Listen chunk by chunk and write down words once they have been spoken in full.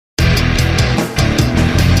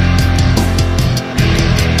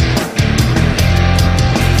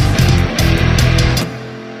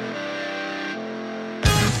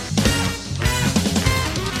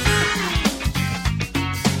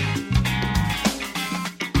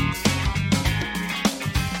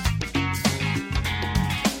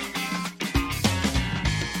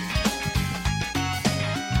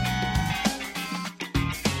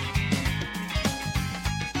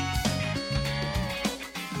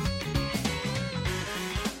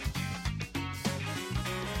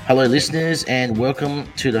Hello, listeners, and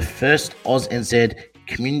welcome to the first AUSNZ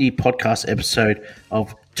Community Podcast episode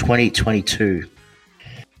of 2022.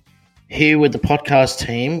 Here with the podcast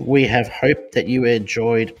team, we have hoped that you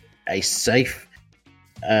enjoyed a safe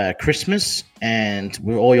Christmas and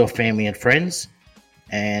with all your family and friends,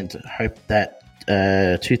 and hope that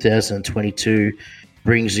 2022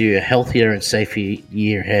 brings you a healthier and safer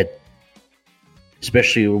year ahead,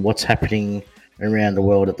 especially with what's happening around the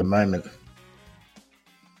world at the moment.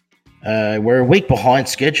 We're a week behind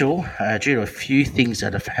schedule due to a few things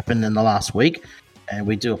that have happened in the last week, and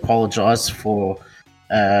we do apologise for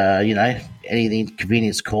any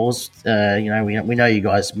inconvenience caused. We know you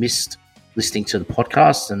guys missed listening to the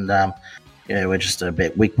podcast, and we're just a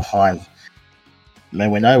bit week behind.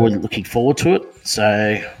 We know we're looking forward to it,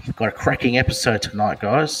 so we've got a cracking episode tonight,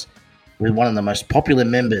 guys, with one of the most popular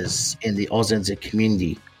members in the AUSNZ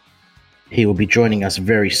community. He will be joining us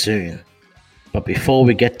very soon. But before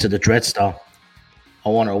we get to the Dreadster, I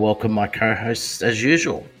want to welcome my co-hosts as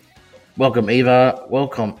usual. Welcome Eva,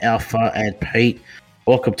 welcome Alpha and Pete.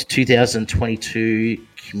 Welcome to 2022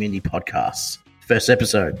 Community Podcasts. First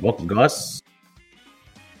episode. Welcome, guys.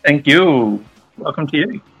 Thank you. Welcome to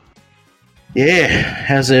you. Yeah,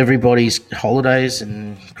 how's everybody's holidays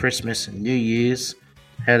and Christmas and New Year's?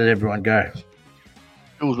 How did everyone go?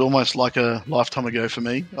 It was almost like a lifetime ago for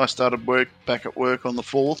me. I started back at work on the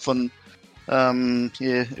 4th and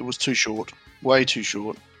it was too short. Way too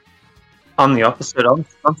short. I'm the opposite. I'm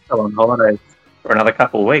still on holiday for another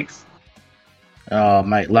couple of weeks. Oh,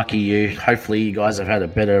 mate, lucky you. Hopefully you guys have had a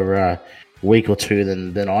better week or two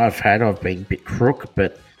than I've had. I've been a bit crook,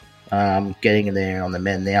 but getting in there on the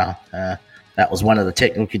men now. That was one of the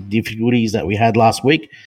technical difficulties that we had last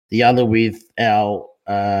week. The other with our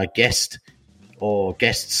guests,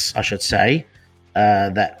 I should say,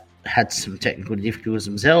 that had some technical difficulties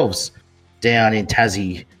themselves down in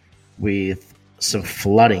Tassie with some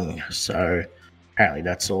flooding. So apparently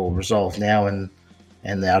that's all resolved now, and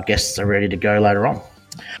our guests are ready to go later on.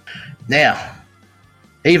 Now,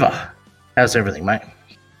 Eva, how's everything, mate?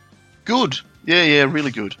 Good. Yeah,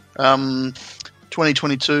 really good.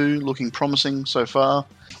 2022 looking promising so far.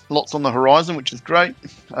 Lots on the horizon, which is great.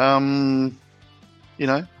 HillClimb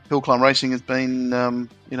racing has been,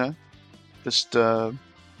 just a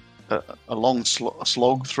long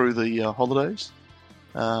slog through the holidays.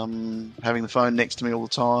 Having the phone next to me all the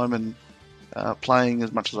time and playing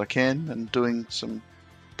as much as I can and doing some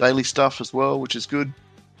daily stuff as well, which is good.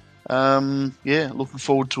 Looking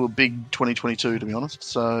forward to a big 2022, to be honest.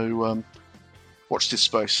 So watch this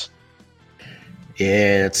space.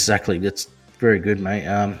 Yeah, exactly. That's very good, mate.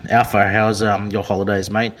 Alpha, how's your holidays,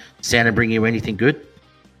 mate? Santa bring you anything good?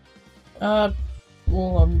 Well,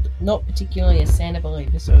 I'm not particularly a Santa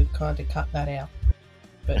believer, so we kind of cut that out.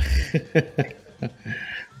 But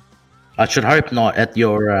I should hope not at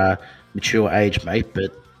your mature age, mate.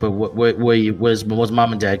 But was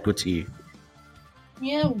mum and dad good to you?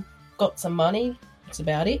 yeah, got some money. That's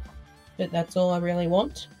about it. But that's all I really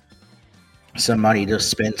want. Some money to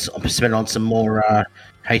spend on some more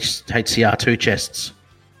HCR2 chests.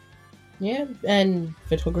 Yeah, and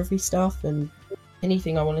photography stuff and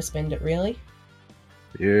anything I want to spend it, really.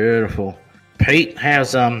 Beautiful. Pete,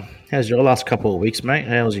 how's your last couple of weeks, mate?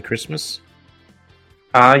 How was your Christmas?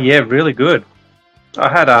 Really good. I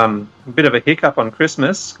had a bit of a hiccup on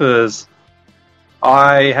Christmas because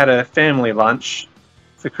I had a family lunch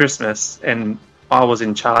for Christmas and I was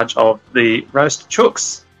in charge of the roast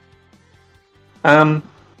chooks. My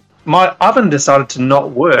oven decided to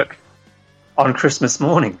not work on Christmas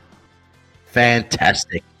morning.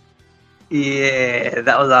 Fantastic. Yeah,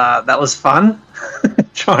 that was fun.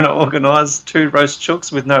 Trying to organise 2 roast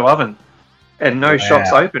chooks with no oven and no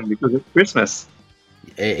shops open because it's Christmas.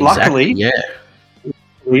 Exactly, Luckily, yeah.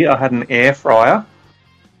 I had an air fryer,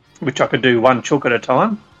 which I could do 1 chook at a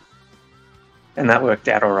time, and that worked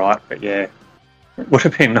out all right. But yeah, it would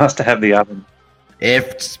have been nice to have the oven.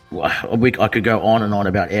 I could go on and on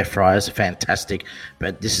about air fryers. Fantastic,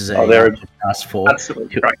 but this is a podcast for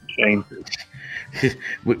absolutely great machine.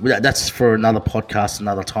 That's for another podcast,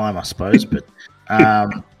 another time, I suppose. But they're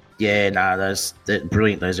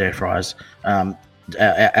brilliant. Those air fryers.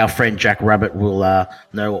 Our friend Jack Rabbit will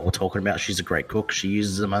know what we're talking about. She's a great cook. She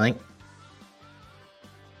uses them, I think.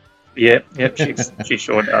 Yep, she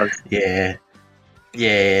sure does. Yeah.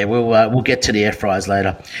 We'll get to the air fryers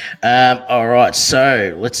later. All right,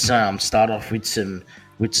 so let's start off with some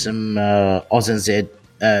AUSNZ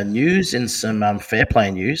news and some fair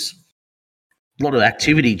play news. A lot of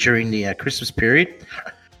activity during the Christmas period.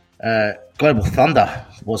 Global Thunder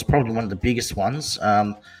was probably one of the biggest ones.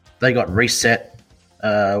 They got reset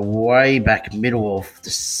way back middle of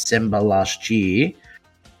December last year.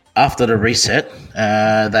 After the reset,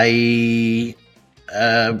 they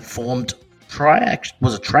formed Triaction.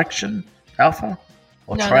 Was it Traction Alpha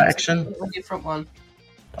or No, Triaction? that's a different one.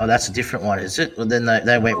 Oh, that's a different one, is it? Well, then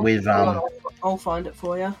they went with. I'll find it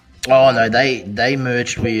for you. Oh no, they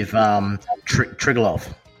merged with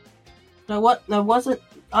Triggerlove. No, what? No, wasn't?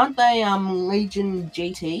 Aren't they Legion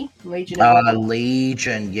GT? Legion.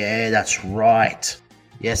 Legion. Yeah, that's right.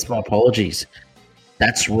 Yes, my apologies.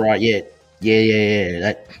 That's right. Yeah.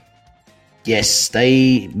 Yes,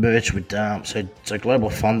 they merged with so Global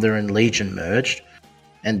Thunder and Legion merged,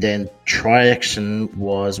 and then Triaction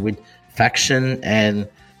was with Faction and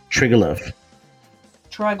Triggerlove.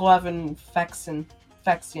 Triglove and Faction.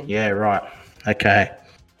 Yeah, right. Okay,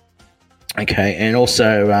 and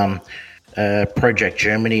also Project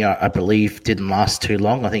Germany, I believe, didn't last too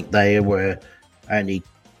long. I think they were only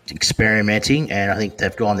experimenting, and I think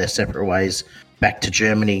they've gone their separate ways back to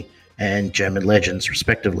Germany and German Legends,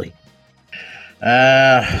 respectively.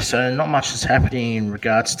 So not much is happening in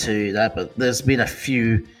regards to that, but there's been a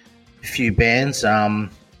few bands. I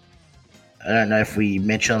don't know if we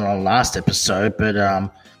mentioned on the last episode, but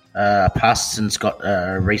Parsonson's got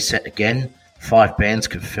reset again. 5 bands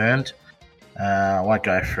confirmed. I won't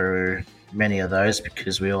go through many of those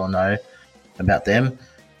because we all know about them.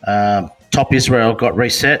 Top Israel got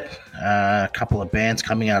reset. A couple of bands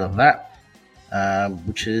coming out of that.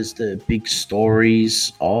 Which is the big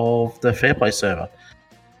stories of the Fair Play server.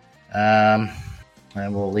 And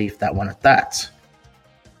we'll leave that one at that.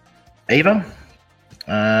 Eva,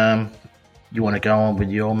 you want to go on with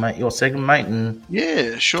your segment, mate, and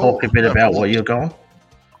Yeah, sure. talk a bit about what you're going?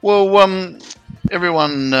 Well,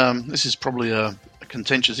 everyone, this is probably a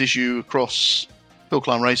contentious issue across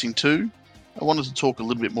HillClimb Racing 2. I wanted to talk a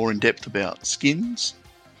little bit more in depth about skins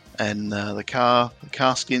and the car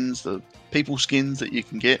skins, the people skins that you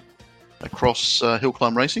can get across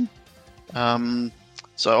HillClimb Racing.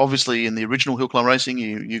 So obviously in the original HillClimb Racing,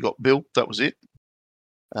 you got built, that was it.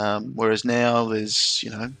 Whereas now there's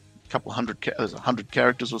a couple of there's 100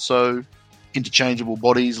 characters or so, interchangeable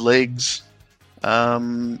bodies, legs,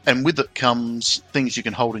 and with it comes things you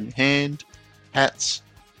can hold in your hand, hats,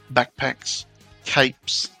 backpacks,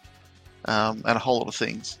 capes, and a whole lot of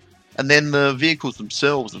things. And then the vehicles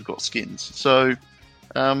themselves have got skins. So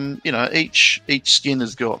each skin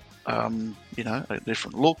has got a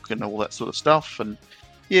different look and all that sort of stuff. And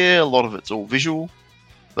yeah, a lot of it's all visual,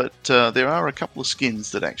 but there are a couple of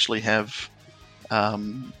skins that actually have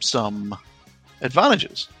some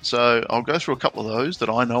advantages. So I'll go through a couple of those that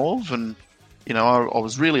I know of, and I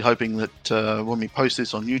was really hoping that when we post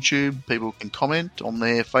this on YouTube, people can comment on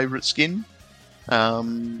their favourite skin,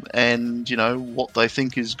 and what they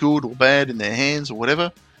think is good or bad in their hands or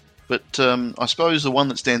whatever. But I suppose the one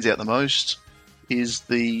that stands out the most is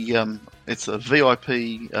it's a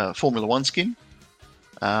VIP Formula 1 skin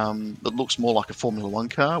that looks more like a Formula 1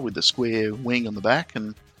 car with the square wing on the back,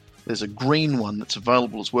 and there's a green one that's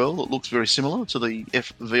available as well that looks very similar to the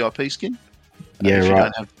VIP skin. Yeah, if you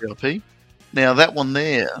right. don't have VIP. Now that one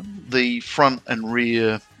there, the front and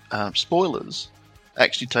rear spoilers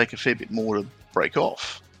actually take a fair bit more to break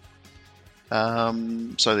off.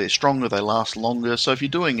 So they're stronger, they last longer. So if you're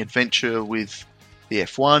doing adventure with the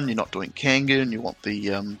F1, you're not doing Kanga, and you want the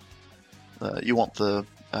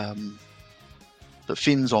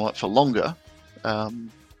fins on it for longer,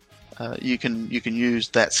 you can use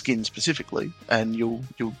that skin specifically, and you'll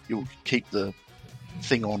keep the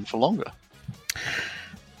thing on for longer.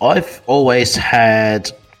 I've always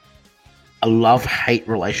had a love-hate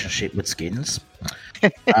relationship with skins.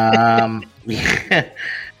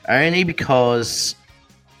 Only because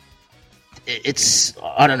it's,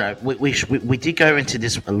 I don't know, we did go into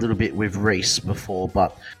this a little bit with Reese before,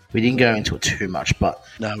 but we didn't go into it too much. But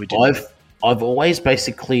no, we didn't. I've always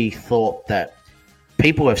basically thought that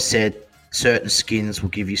people have said certain skins will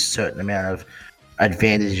give you a certain amount of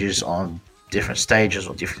advantages on different stages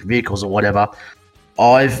or different vehicles or whatever.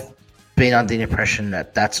 I've been under the impression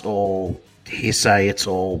that that's all hearsay, it's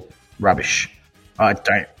all rubbish. I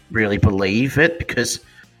don't really believe it because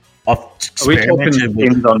I've Are we talking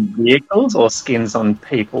skins on vehicles or skins on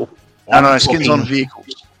people? No, skins on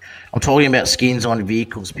vehicles. I'm talking about skins on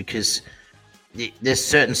vehicles because there's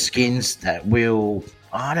certain skins that will,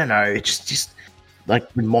 I don't know, it's just like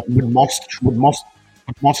with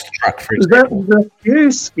monster truck, for There's example. a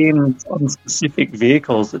few skins on specific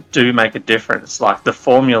vehicles that do make a difference. Like the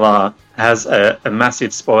Formula has a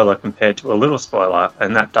massive spoiler compared to a little spoiler,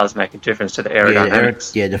 and that does make a difference to the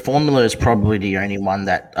aerodynamics. The Formula is probably the only one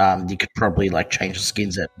that you could probably like change the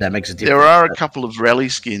skins that makes a difference. There are a couple of rally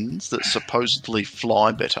skins that supposedly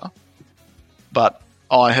fly better, but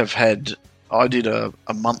I did a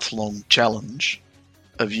month-long challenge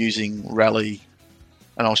of using rally,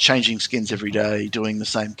 and I was changing skins every day, doing the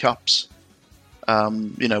same cups,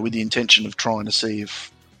 with the intention of trying to see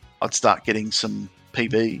if I'd start getting some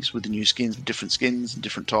PBs with the new skins, with different skins and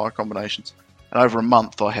different tyre combinations. And over a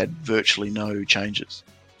month, I had virtually no changes.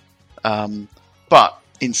 But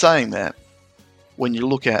in saying that, when you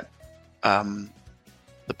look at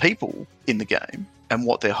the people in the game and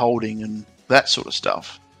what they're holding and that sort of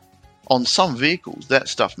stuff, on some vehicles, that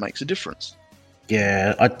stuff makes a difference.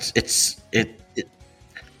 Yeah,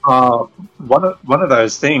 One of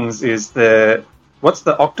those things is what's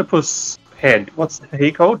the octopus head? What's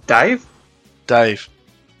he called? Dave? Dave.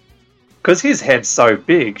 Because his head's so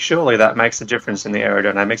big, surely that makes a difference in the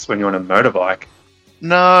aerodynamics when you're on a motorbike.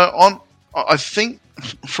 No, I think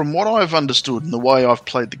from what I've understood and the way I've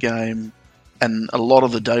played the game and a lot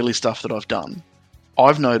of the daily stuff that I've done,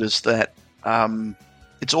 I've noticed that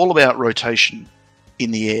it's all about rotation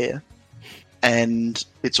in the air, and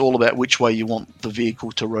it's all about which way you want the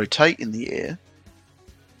vehicle to rotate in the air.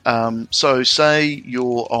 So say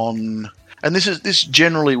you're on, and this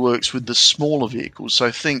generally works with the smaller vehicles.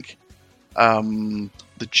 So think the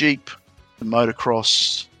Jeep, the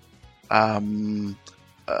motocross, the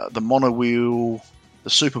monowheel, the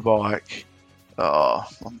superbike.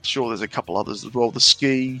 I'm sure there's a couple others as well. The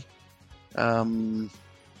ski.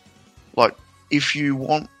 Like if you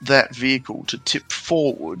want that vehicle to tip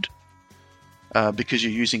forward because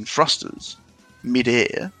you're using thrusters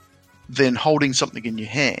mid-air, then holding something in your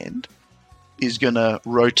hand is going to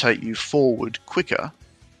rotate you forward quicker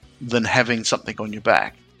than having something on your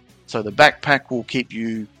back. So the backpack will keep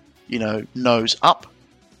you, nose up.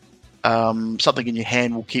 Something in your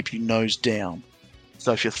hand will keep you nose down.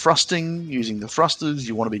 So if you're thrusting, using the thrusters,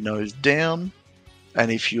 you want to be nose down. And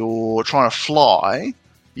if you're trying to fly,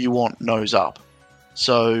 you want nose up.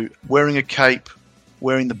 So wearing a cape,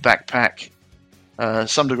 wearing the backpack,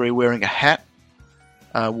 some degree wearing a hat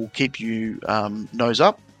will keep you nose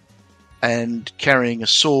up, and carrying a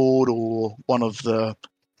sword or one of the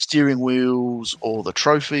steering wheels or the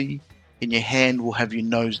trophy in your hand will have you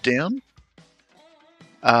nose down,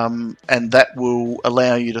 and that will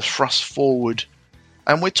allow you to thrust forward.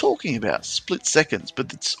 And we're talking about split seconds,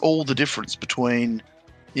 but it's all the difference between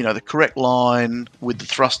the correct line with the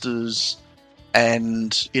thrusters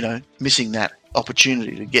and missing that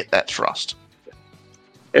opportunity to get that thrust.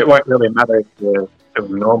 It won't really matter if you're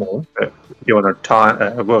doing normal, but if you're on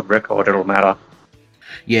a world record, it'll matter.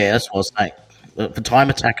 Yeah, that's what I was saying. For time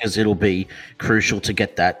attackers, it'll be crucial to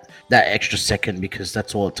get that extra second, because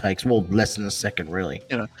that's all it takes. Well, less than a second, really.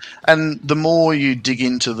 And the more you dig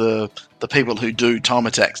into the people who do time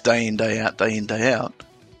attacks day in, day out,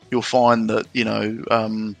 you'll find that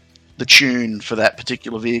the tune for that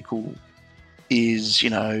particular vehicle is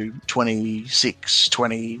 26,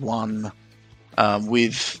 21,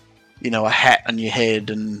 with a hat on your head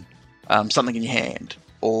and something in your hand,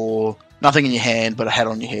 or nothing in your hand but a hat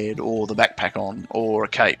on your head, or the backpack on, or a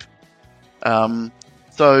cape.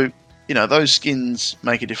 So those skins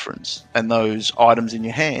make a difference, and those items in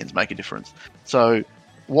your hands make a difference. So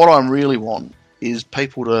what I really want is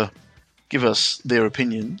people to give us their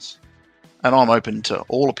opinions, and I'm open to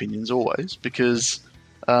all opinions always, because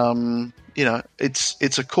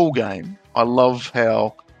it's a cool game. I love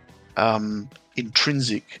how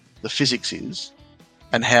intrinsic the physics is,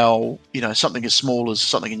 and how something as small as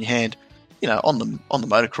something in your hand, on the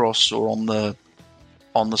motocross or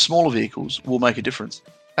on the smaller vehicles will make a difference.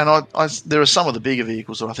 And there are some of the bigger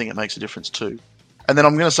vehicles that I think it makes a difference too. And then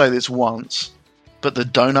I'm going to say this once, but the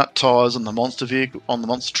donut tyres on the monster vehicle, on the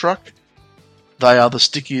monster truck, they are the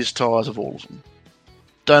stickiest tyres of all of them.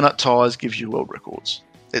 Donut tyres gives you world records.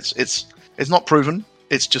 It's not proven.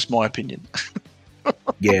 It's just my opinion.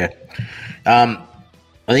 Yeah. I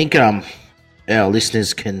think our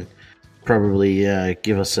listeners can probably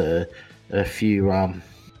give us a few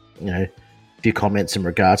few comments in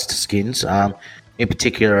regards to skins. In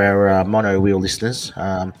particular, our mono wheel listeners.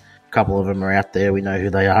 A couple of them are out there. We know who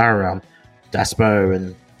they are.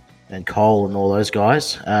 Daspo and Cole and all those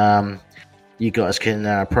guys. You guys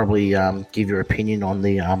can probably give your opinion on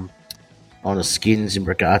the skins in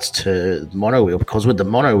regards to mono wheel, because with the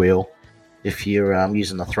mono wheel, if you're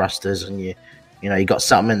using the thrusters and you got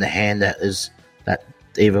something in the hand that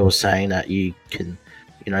Eva was saying that you can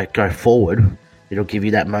go forward, it'll give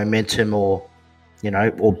you that momentum or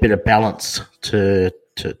bit of balance to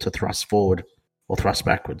thrust forward or thrust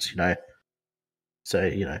backwards.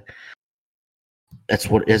 So that's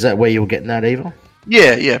what is that where you were getting that, Eva?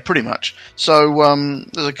 Yeah, pretty much. So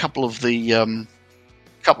there's a couple of the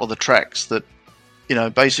tracks that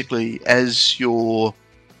basically as you're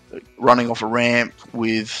running off a ramp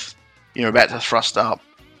with about to thrust up,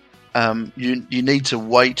 you need to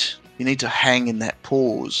wait. You need to hang in that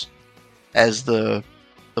pause as the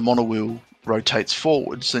monowheel rotates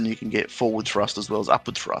forwards, and you can get forward thrust as well as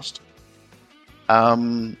upward thrust.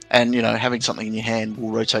 And having something in your hand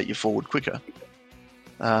will rotate you forward quicker.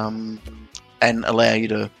 And allow you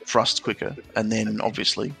to thrust quicker, and then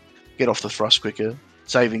obviously get off the thrust quicker,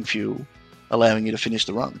 saving fuel, allowing you to finish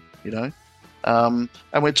the run. And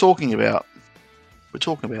we're talking about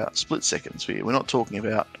split seconds here. We're not talking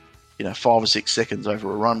about 5 or 6 seconds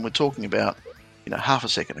over a run. We're talking about half a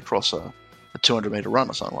second across a 200-meter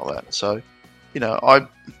run or something like that. So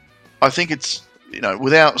I think it's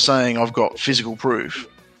without saying I've got physical proof.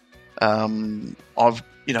 I've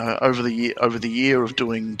over the year of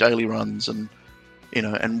doing daily runs and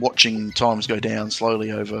and watching times go down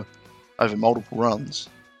slowly over multiple runs,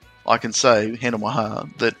 I can say, hand on my heart,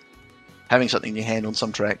 that having something in your hand on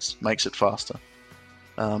some tracks makes it faster.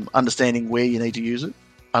 Understanding where you need to use it,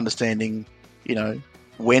 understanding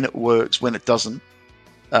when it works, when it doesn't,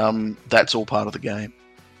 that's all part of the game.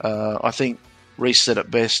 I think Reese said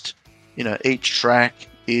it best. Each track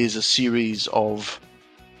is a series of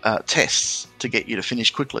tests to get you to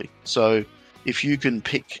finish quickly. So if you can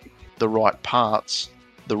pick the right parts,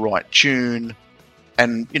 the right tune,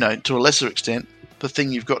 and to a lesser extent the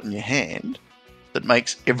thing you've got in your hand that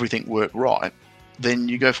makes everything work right, then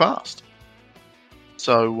you go fast.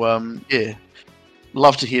 So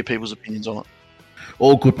love to hear people's opinions on it.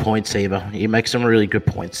 All good points, Eva. You make some really good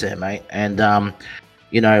points there, mate. And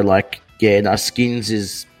skins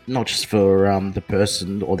is not just for the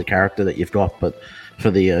person or the character that you've got, but for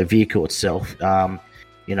the vehicle itself.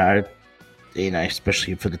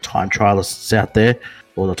 Especially for the time trialists out there,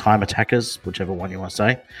 or the time attackers, whichever one you want to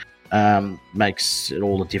say, makes it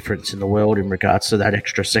all the difference in the world in regards to that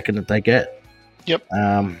extra second that they get. Yep.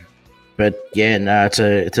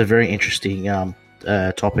 It's a very interesting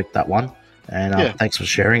topic, that one, and thanks for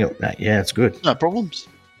sharing it, mate. Yeah, it's good. No problems.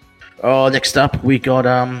 Oh, next up we got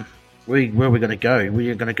where are we going to go?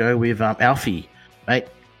 We're going to go with Alfie, mate.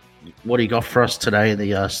 What do you got for us today in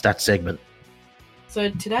the stats segment? So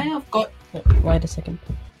today I've got... Wait a second.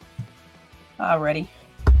 Ready.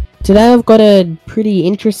 Today I've got a pretty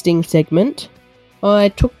interesting segment. I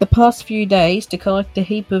took the past few days to collect a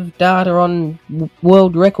heap of data on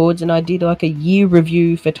world records, and I did like a year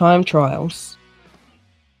review for time trials.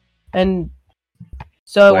 And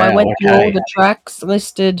so I went through all the tracks,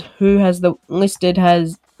 listed who has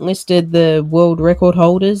listed the world record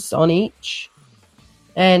holders on each,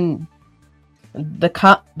 and the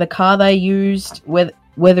car they used,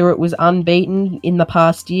 whether it was unbeaten in the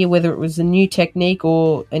past year, whether it was a new technique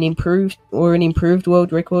or an improved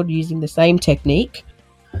world record using the same technique.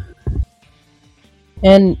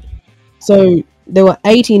 And so there were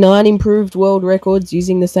 89 improved world records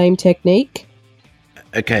using the same technique.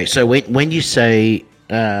 Okay, so when you say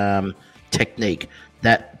technique,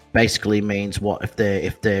 that basically means what? If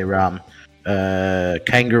they're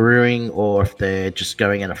kangarooing, or if they're just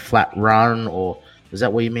going in a flat run, or is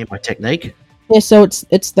that what you mean by technique? Yeah, so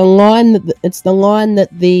it's the line that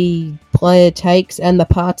the player takes, and the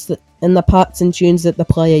parts and tunes that the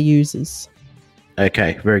player uses.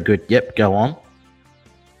 Okay, very good. Yep, go on.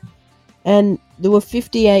 And there were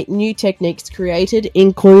 58 new techniques created,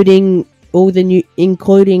 including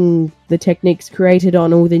the techniques created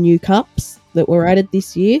on all the new cups that were added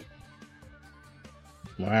this year.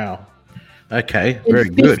 Wow. Okay, very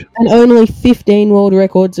good. And only 15 world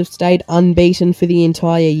records have stayed unbeaten for the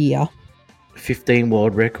entire year. 15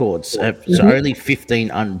 world records. So only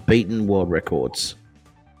 15 unbeaten world records.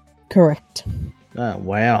 Correct. Oh,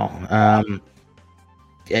 wow.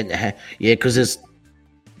 Because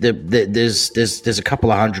there's a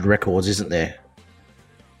couple of hundred records, isn't there?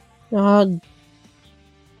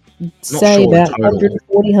 Say about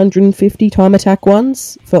 140, 150 time attack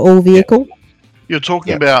ones for all vehicle. You're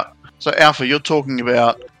talking about, so Alpha, you're talking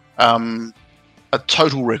about a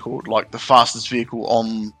total record, like the fastest vehicle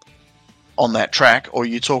on that track, or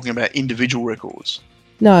you're talking about individual records?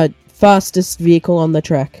 No, fastest vehicle on the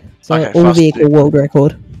track. So okay, all vehicle world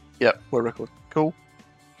record. Yep, world record. Cool.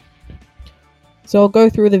 So I'll go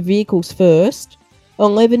through the vehicles first.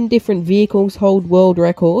 11 different vehicles hold world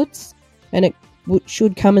records, and it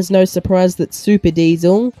should come as no surprise that Super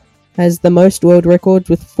Diesel has the most world records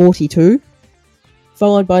with 42,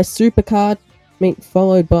 followed by Superbike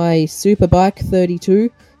 32,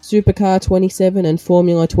 Supercar 27, and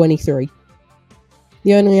Formula 23.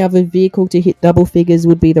 The only other vehicle to hit double figures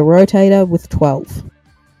would be the Rotator with 12.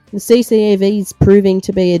 The CCEV is proving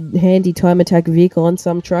to be a handy time attack vehicle on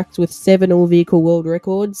some tracks with 7 all-vehicle world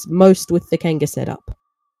records, most with the Kanga setup.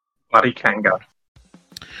 Bloody Kanga.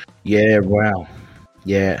 Yeah, wow.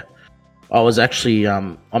 Yeah. I was actually,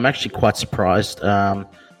 I'm actually quite surprised that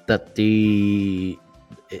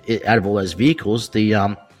out of all those vehicles,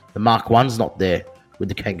 the Mark 1's not there with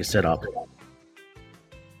the Kanga setup.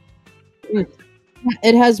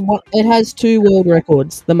 It has 2 world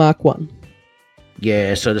records, the Mark 1.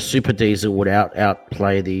 Yeah, so the Super Diesel would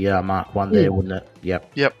outplay the Mark 1 there, wouldn't it?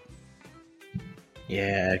 Yep.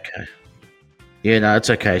 Yeah, okay. Yeah, no,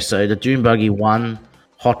 it's okay. So the Dune Buggy 1,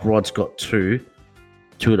 Hot Rod's got 2.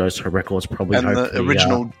 2 of those records probably. And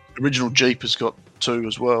the original Jeep has got 2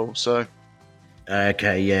 as well, so...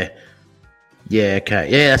 Okay, yeah. Yeah,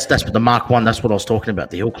 okay. Yeah, that's what the Mark 1, that's what I was talking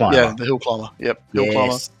about, the HillClimb. Yeah, the HillClimb. Yep, HillClimb.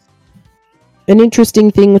 Yes. An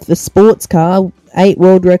interesting thing with the sports car, 8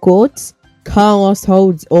 world records, Carlos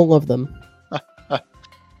holds all of them.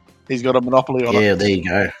 He's got a monopoly on it. Yeah, there you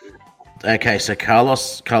go. Okay, so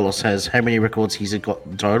Carlos has how many records he's got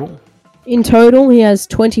in total? In total, he has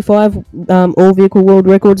 25 all-vehicle world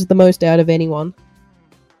records, the most out of anyone.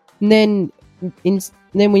 And then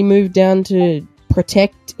we move down to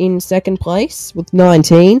Protect in second place with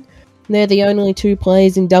 19. They're the only 2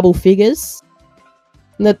 players in double figures.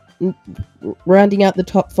 Rounding out the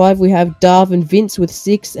top 5, we have Darv and Vince with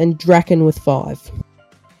 6 and Draken with 5.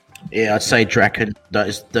 Yeah, I'd say Draken.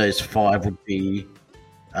 Those 5 would be.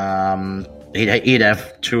 He'd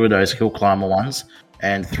have 2 of those hill climber ones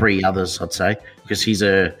and 3 others. I'd say because he's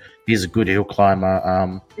a good hill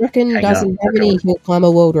climber. Draken doesn't have any hill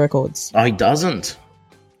climber world records. Oh, he doesn't.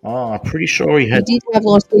 Oh, I'm pretty sure he had. He did have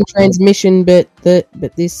lost in transmission, but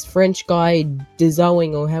this French guy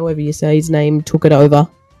Dezoing, or however you say his name, took it over.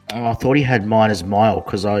 Oh, I thought he had minus mile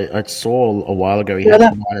because I saw a while ago he had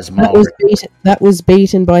minus mile. That was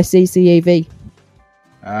beaten by CCEV.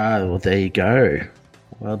 Ah, well, there you go.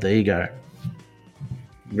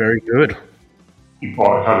 Very good. If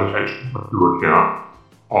I had a H2 account,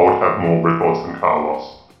 I would have more records than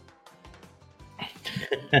Carlos.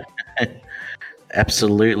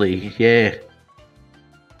 Absolutely, yeah.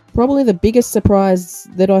 Probably the biggest surprise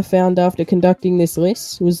that I found after conducting this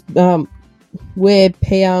list was where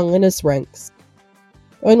PR Linus ranks.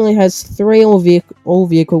 Only has 3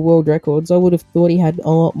 all-vehicle world records. I would have thought he had a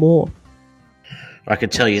lot more. I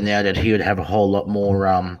could tell you now that he would have a whole lot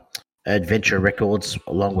more adventure records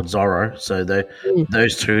along with Zorro. So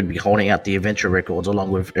those 2 would be holding out the adventure records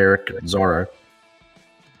along with Eric and Zorro.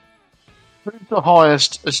 Who's the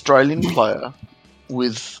highest Australian player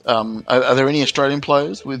with? Are there any Australian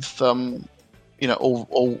players with all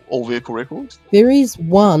vehicle records? There is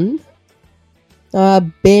one. Bear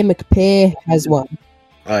McPair has one.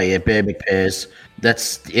 Oh yeah, Bear McPair's.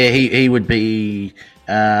 He would be.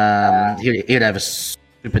 He'd have a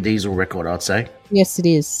Super Diesel record, I'd say. Yes, it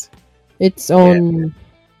is. It's on.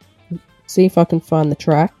 Yeah. See if I can find the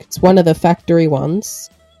track. It's one of the factory ones.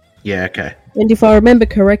 Yeah. Okay. And if I remember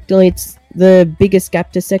correctly, it's the biggest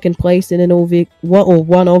gap to second place in an all-vehicle, or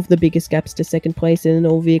one of the biggest gaps to second place in an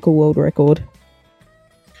all-vehicle world record.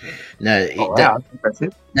 No,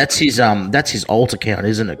 that's his alt account,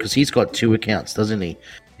 isn't it? Because he's got 2 accounts, doesn't he?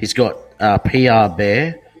 He's got PR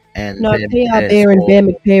Bear and no, Bear PR Bear and Bear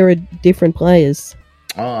McPair are different players.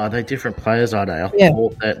 Oh, are they different players? Are they? I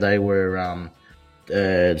thought that they were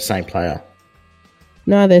the same player.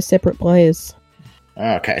 No, they're separate players.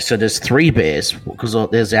 Okay, so there's 3 bears because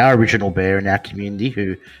there's our original bear in our community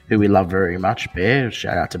who we love very much. Bear,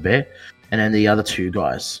 shout out to Bear, and then the other 2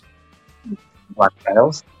 guys. Black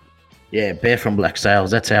Sails. Yeah, Bear from Black Sails.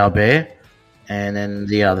 That's our bear, and then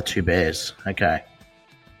the other 2 bears. Okay.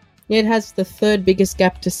 Yeah, it has the 3rd biggest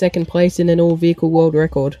gap to second place in an all-vehicle world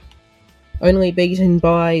record, only beaten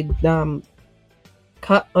by 2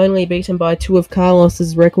 of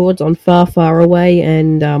Carlos's records on Far Far Away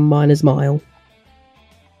and Miner's Mile.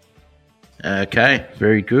 Okay,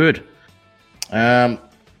 very good.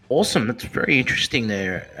 Awesome. That's very interesting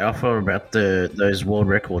there, Alpha, about those world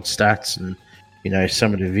record stats and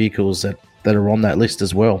some of the vehicles that are on that list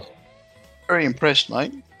as well. Very impressed,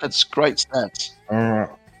 mate. That's great stats.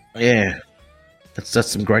 Yeah, that's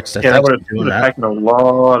some great stats. Yeah, that would have taken a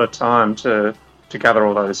lot of time to gather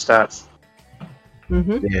all those stats.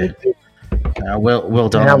 Mm-hmm. Yeah. Well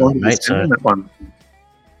done, mate. So that one.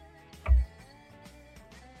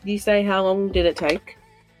 Did you say how long did it take?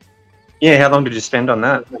 Yeah, how long did you spend on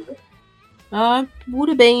that? Would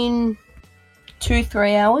have been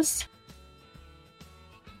 2-3 hours.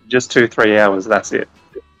 Just 2-3 hours, that's it.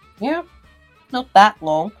 Yeah, not that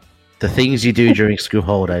long. The things you do during school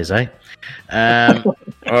holidays, eh?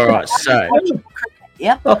 All right, so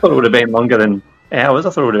Yep. I thought it would have been longer than hours. I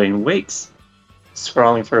thought it would have been weeks.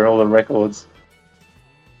 Scrolling through all the records.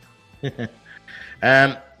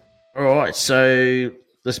 all right, so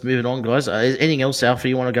let's move it on, guys. Is anything else, Alpha,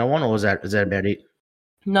 you want to go on, or is that about it?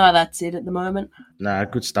 No, that's it at the moment. No,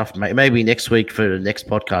 good stuff, mate. Maybe next week for the next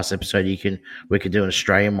podcast episode, we can do an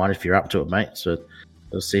Australian one if you're up to it, mate. So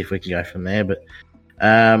we'll see if we can go from there. But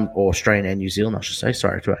or Australian and New Zealand, I should say.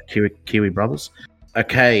 Sorry to our Kiwi brothers.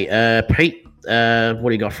 Okay, Pete, what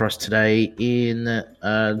do you got for us today in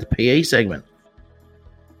the PE segment?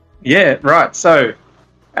 Yeah, right. So,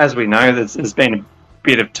 as we know, there's been a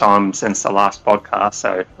bit of time since the last podcast,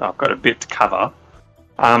 so I've got a bit to cover.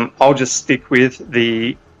 I'll just stick with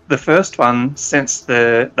the first one since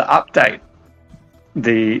the update,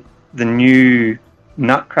 the new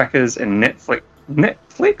Nutcrackers and Netflix. Neck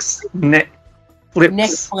flips. Neck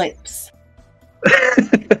flips.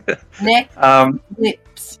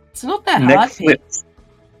 It's not that Neck hard. flips.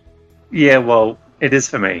 Yeah, well, it is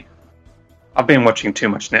for me. I've been watching too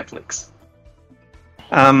much Netflix.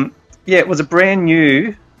 Yeah, it was a brand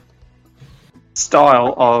new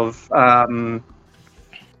style of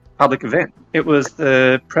public event. It was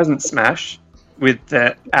the Present Smash with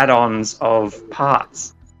the add-ons of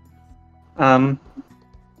parts.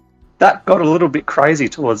 That got a little bit crazy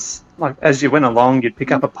towards, like, as you went along, you'd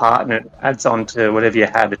pick up a part and it adds on to whatever you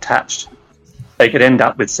had attached. So you could end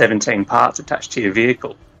up with 17 parts attached to your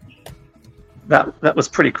vehicle. That was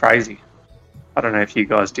pretty crazy. I don't know if you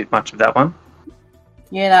guys did much of that one.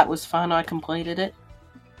 Yeah, that was fun. I completed it.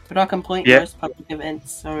 But I complete most public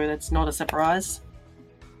events, so that's not a surprise.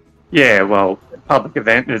 Yeah, well, public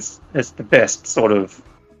event is the best sort of,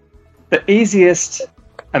 the easiest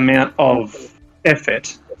amount of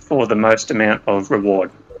effort for the most amount of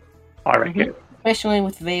reward, I reckon. Especially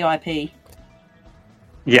with VIP.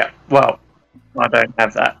 Yeah, well, I don't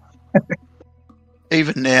have that.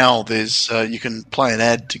 Even now, there's you can play an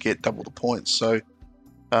ad to get double the points, so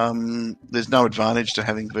there's no advantage to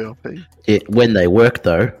having VIP. Yeah, when they work,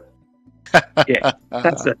 though. Yeah,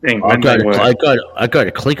 that's the thing. I go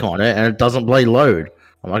to click on it and it doesn't play load.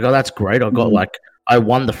 I'm like, oh, that's great. I got I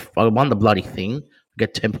won the bloody thing. I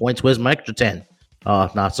get 10 points. Where's my extra 10? Oh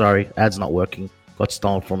no, sorry, ad's not working. Got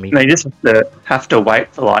stolen from me. You just have to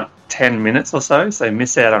wait for like 10 minutes or so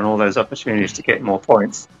miss out on all those opportunities to get more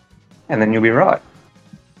points, and then you'll be right.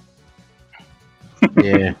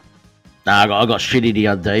 Yeah. Nah, I got shitty the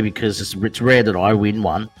other day because it's rare that I win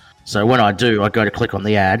one. So when I do, I go to click on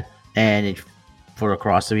the ad and for a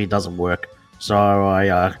Christ, it doesn't work. So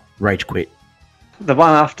I rage quit. The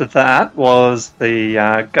one after that was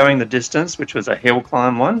the going the distance, which was a hill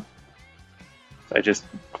climb one. So just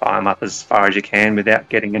climb up as far as you can without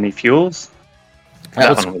getting any fuels.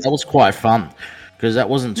 That was quite fun because that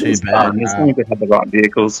wasn't too bad. As long as you have the right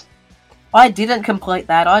vehicles. I didn't complete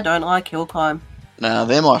that. I don't like HillClimb. Nah,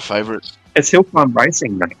 they're my favourites. It's HillClimb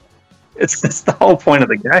racing, mate. It's the whole point of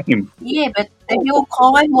the game. Yeah, but the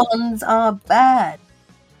HillClimb ones are bad.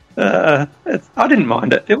 I didn't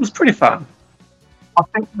mind it. It was pretty fun. I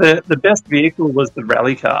think the best vehicle was the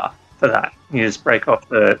rally car for that. You just break off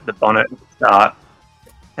the bonnet and start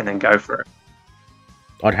and then go for it.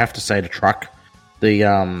 I'd have to say the truck.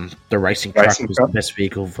 The racing truck was the best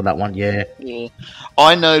vehicle for that one, yeah. Yeah.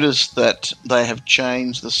 I noticed that they have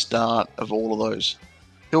changed the start of all of those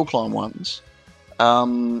hill climb ones,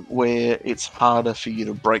 where it's harder for you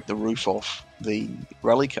to break the roof off the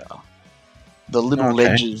rally car. The little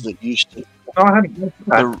ledges that used to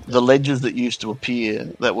the ledges that used to appear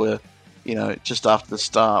that were, just after the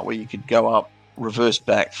start, where you could go up, reverse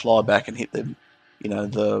back, fly back, and hit the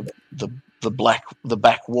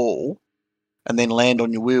back wall, and then land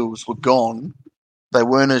on your wheels, were gone. They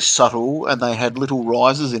weren't as subtle, and they had little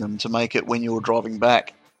risers in them to make it, when you were driving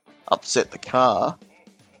back, upset the car.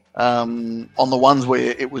 On the ones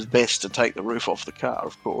where it was best to take the roof off the car,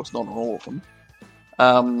 of course, not on all of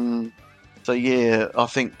them. So yeah, I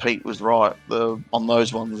think Pete was right. On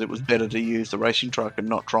those ones, it was better to use the racing truck and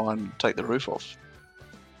not try and take the roof off.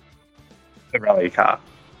 The rally car.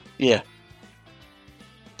 Yeah.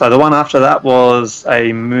 So the one after that was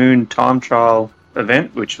a moon time trial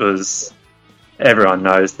event, which was, everyone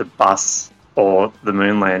knows the bus or the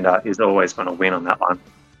Moonlander is always going to win on that one,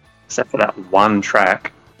 except for that one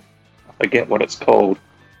track. I forget what it's called,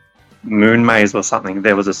 Moon Maze or something.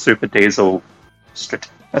 There was a super diesel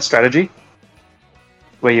strategy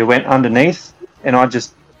where you went underneath, and I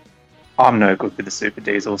just I'm no good with the Super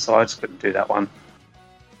Diesel, so I just couldn't do that one.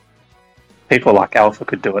 People like Alpha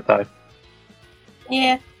could do it though.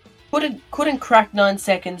 Yeah. Couldn't crack 9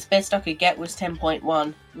 seconds. Best I could get was 10.1.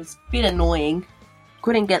 It was a bit annoying.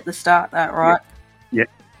 Couldn't get the start that right.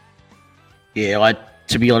 Yeah,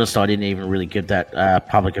 to be honest, I didn't even really give that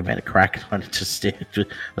public event a crack. I just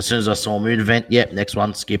as soon as I saw Moon event, yep, next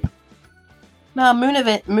one, skip. No,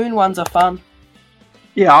 Moon ones are fun.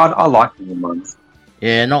 Yeah, I like the ones.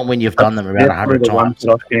 Yeah, not when you've done them about 100 the times. ones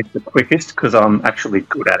that I finish the quickest because I'm actually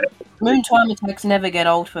good at it. Moon time attacks never get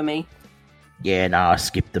old for me. Yeah, no, I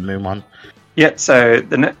skipped the Moon one. Yeah, so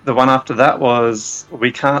the one after that was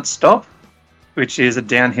We Can't Stop, which is a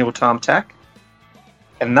downhill time attack.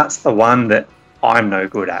 And that's the one that I'm no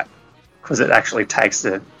good at because it actually takes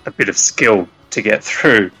a bit of skill to get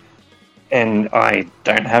through. And I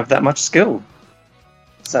don't have that much skill.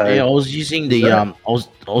 So yeah, I was using the I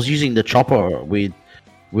was using the chopper with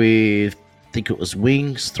I think it was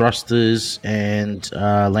wings, thrusters, and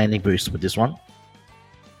landing boost with this one.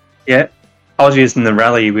 Yeah, I was using the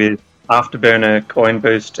rally with afterburner, coin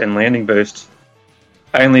boost, and landing boost,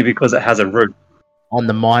 only because it has a route. On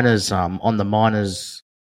the miners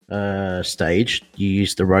stage, you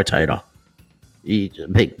use the rotator.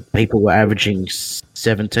 People were averaging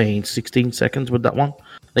 17, 16 seconds with that one.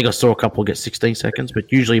 I think I saw a couple get 16 seconds, but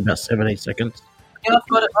usually about 17 seconds. Yeah,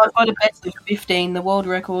 I've got a best of 15. The world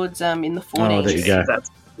record's in the 14s. Oh, there you go. That's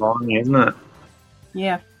long, isn't it?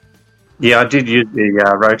 Yeah. Yeah, I did use the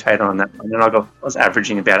rotator on that one, and I was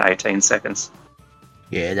averaging about 18 seconds.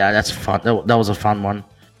 Yeah, that's fun. That was a fun one.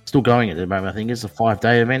 Still going at the moment. I think it's a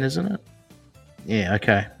 5-day event, isn't it? Yeah.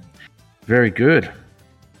 Okay. Very good.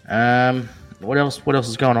 What else? What else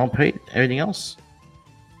is going on, Pete? Anything else?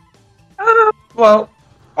 Well,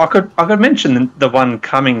 I could mention the one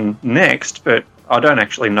coming next, but I don't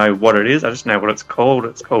actually know what it is. I just know what it's called.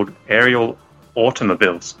 It's called Aerial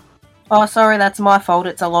Automobiles. Oh, sorry, that's my fault.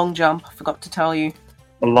 It's a long jump. I forgot to tell you.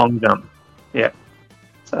 A long jump. Yeah.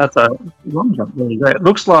 So that's a long jump. There you go. It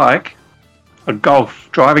looks like a golf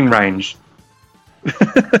driving range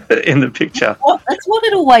in the picture. That's what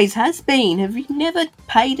it always has been. Have you never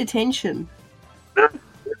paid attention?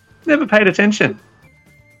 Never paid attention.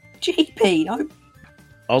 GP.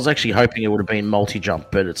 I was actually hoping it would have been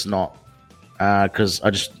multi-jump, but it's not. Because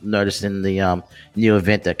I just noticed in the new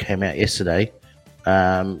event that came out yesterday,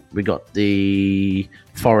 we got the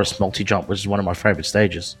forest multi-jump, which is one of my favourite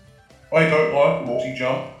stages. I don't like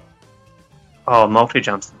multi-jump. Oh,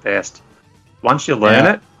 multi-jump's the best. Once you learn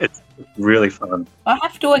it, it's really fun. I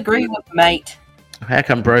have to agree with mate. How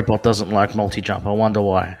come Brobot doesn't like multi-jump? I wonder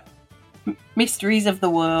why. Mysteries of the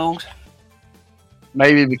world.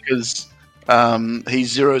 Maybe because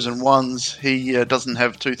he's zeros and ones. He doesn't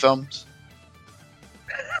have two thumbs.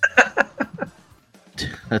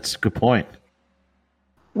 That's a good point.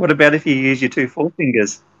 What about if you use your two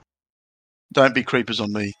forefingers? Don't be creepers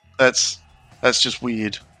on me. That's just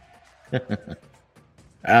weird.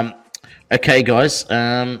 Okay, guys.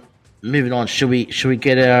 Moving on. Should we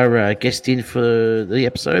get our guest in for the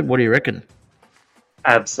episode? What do you reckon?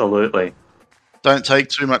 Absolutely. Don't take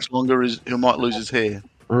too much longer, he might lose his hair.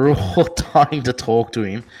 We're all dying to talk to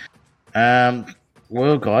him.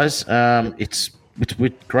 Well, guys, it's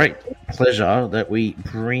with great pleasure that we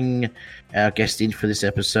bring our guest in for this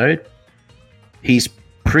episode. He's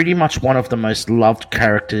pretty much one of the most loved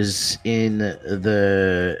characters in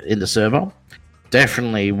the server.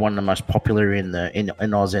 Definitely one of the most popular in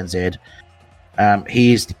AUSNZ.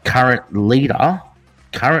 He is the current leader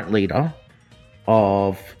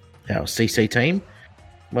of our CC team.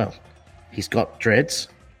 Well, he's got dreads.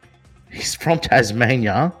 He's from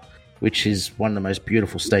Tasmania, which is one of the most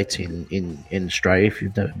beautiful states in Australia, if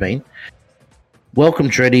you've never been. Welcome,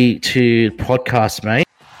 Dreddy, to the podcast, mate.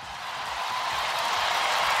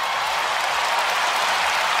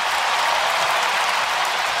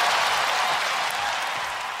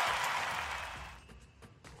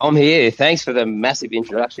 I'm here. Thanks for the massive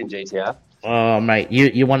introduction, GTR. Oh, mate,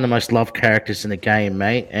 you're one of the most loved characters in the game,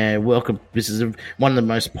 mate. And welcome. This is one of the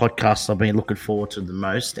most podcasts I've been looking forward to the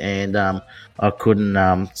most, and I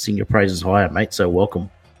couldn't sing your praises higher, mate. So welcome.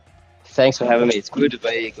 Thanks for having me. It's good to be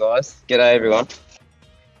here, guys. G'day, everyone.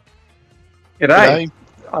 G'day.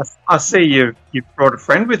 I see you've brought a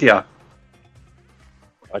friend with you.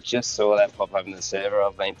 I just saw that pop up in the server.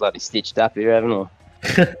 I've been bloody stitched up here, haven't I?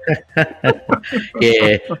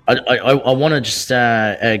 Yeah, I want to just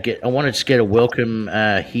get a welcome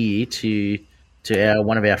here to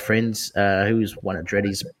one of our friends who's one of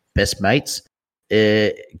Dreddy's best mates.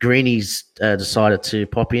 Greeny's decided to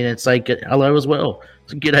pop in and say hello as well.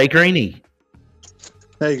 So g'day, Greeny.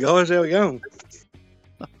 Hey guys, how we going?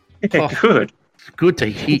 Good. Good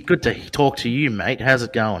to talk to you, mate. How's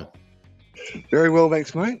it going? Very well,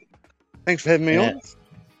 thanks, mate. Thanks for having me on.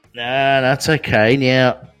 No, that's okay.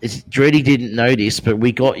 Now, Dreddy didn't know this, but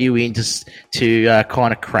we got you in to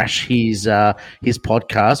kind of crash his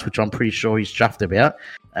podcast, which I'm pretty sure he's chuffed about,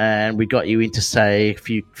 and we got you in to say a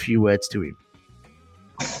few words to him.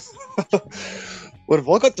 What have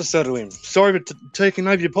I got to say to him? Sorry for taking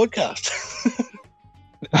over your podcast.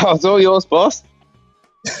 Oh, it's all yours, boss.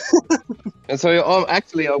 And so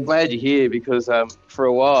I'm glad you're here because for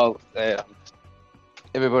a while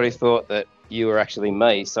everybody thought that you were actually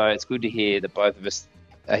me. So it's good to hear that both of us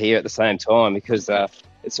are here at the same time because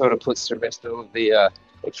it sort of puts to rest all of the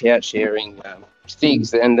account sharing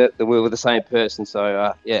things and that we're the same person.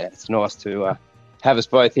 So it's nice to have us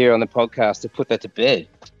both here on the podcast to put that to bed.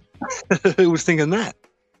 Who was thinking that?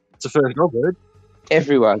 It's the first I've heard.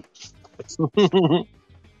 Everyone. So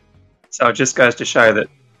it just goes to show that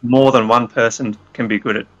more than one person can be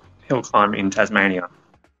good at hill climb in Tasmania.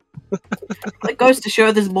 It goes to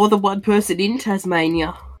show there's more than one person in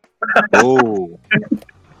Tasmania. Oh.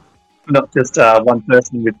 Not just one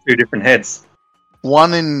person with two different heads.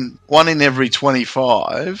 One in every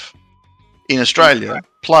 25 in Australia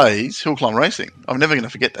plays HillClimb racing. I'm never going to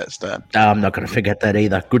forget that stat. I'm not going to forget that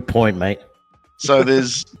either. Good point, mate. So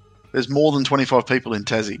there's more than 25 people in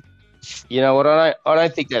Tassie. You know what? I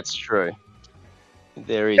don't think that's true.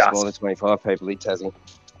 There is more than 25 people in Tassie.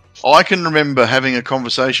 I can remember having a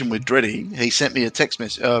conversation with Dreddy. He sent me a text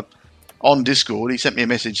message on Discord. He sent me a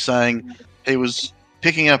message saying he was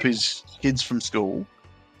picking up his kids from school,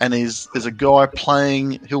 and there's a guy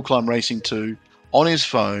playing HillClimb Racing 2 on his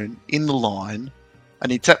phone in the line,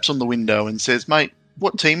 and he taps on the window and says, "Mate,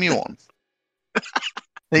 what team are you on?" And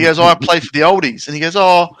he goes, "I play for the oldies." And he goes,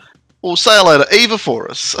 "Oh, well, say hello to Eva for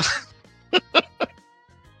us."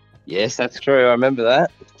 Yes, that's true. I remember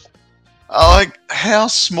that. Like, how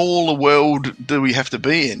small a world do we have to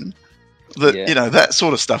be in that, that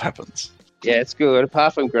sort of stuff happens? Yeah, it's good.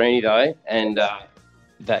 Apart from Greeny, though, and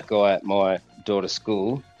that guy at my daughter's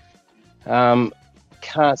school,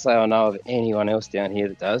 can't say I know of anyone else down here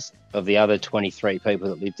that does, of the other 23 people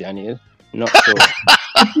that live down here. Not sure.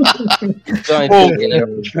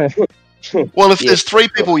 Well, if there's 3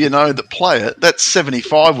 people you know that play it, that's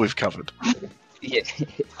 75 we've covered. Yeah.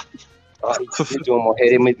 Oh, you're doing my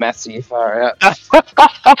head in with maths, so you're far out.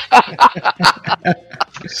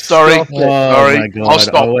 Sorry. Oh, Sorry. my God. I'll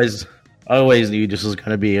stop. I always knew this was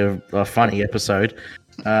going to be a funny episode.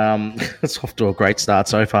 It's off to a great start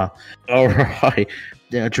so far. All right.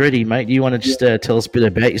 Now, Dreddy, mate, do you want to just tell us a bit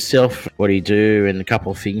about yourself, what do you do, and a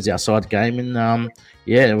couple of things outside the game, and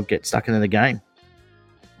we'll get stuck into the game.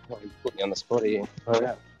 You put me on the spot here.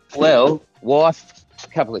 Well, wife, a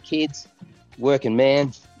couple of kids, working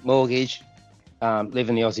man, mortgage,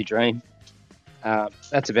 living the Aussie dream.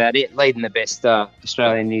 That's about it. Leading the best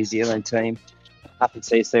Australian-New Zealand team up in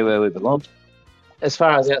CC where we belong. As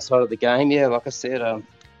far as outside of the game, like I said,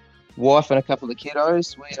 wife and a couple of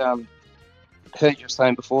kiddos. We heard you were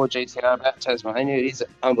saying before, GTR about Tasmania. It is an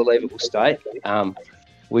unbelievable state.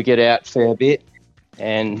 We get out a fair bit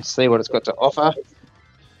and see what it's got to offer. A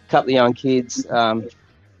couple of young kids.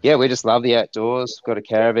 We just love the outdoors. Got a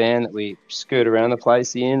caravan that we skirt around the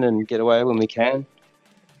place in and get away when we can.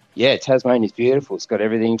 Yeah, Tasmania's beautiful. It's got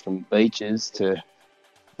everything from beaches to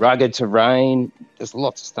rugged terrain. There's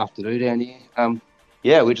lots of stuff to do down here.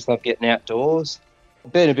 We just love getting outdoors.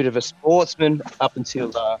 Been a bit of a sportsman up until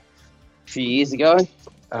a few years ago.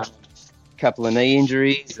 A couple of knee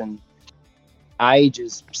injuries and age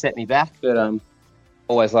has set me back, but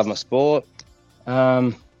always love my sport.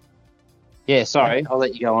 Sorry, I'll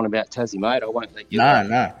let you go on about Tassie, mate. I won't let you.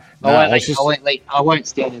 No. I won't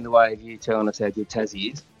stand in the way of you telling us how good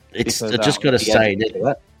Tassie is. I just got to say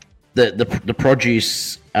that the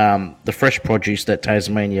produce, the fresh produce that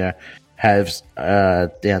Tasmania has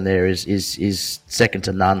down there is second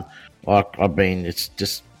to none.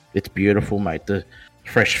 It's beautiful, mate. The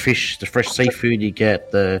fresh fish, the fresh seafood you get,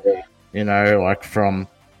 you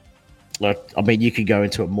could go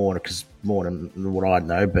into it more than what I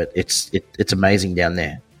know, but it's amazing down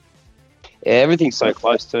there. Yeah, everything's so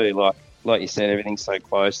close too. Like you said, everything's so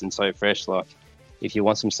close and so fresh. Like if you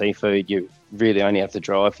want some seafood, you really only have to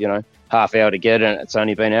drive, half hour to get it, and it's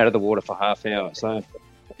only been out of the water for half hour. So,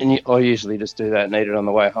 I usually just do that and eat it on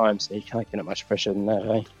the way home. So you can't get it much fresher than that,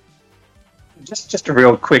 eh? Just a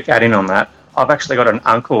real quick add-in on that. I've actually got an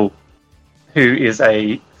uncle who is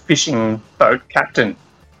a fishing boat captain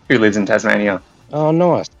who lives in Tasmania. Oh,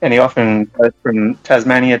 nice. And he often goes from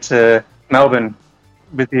Tasmania to Melbourne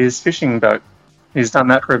with his fishing boat. He's done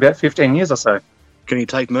that for about 15 years or so. Can you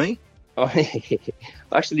take me? I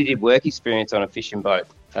actually did work experience on a fishing boat.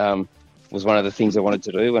 Was one of the things I wanted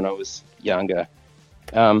to do when I was younger.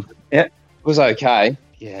 It was okay.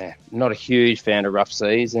 Yeah, not a huge fan of rough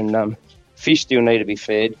seas, and fish still need to be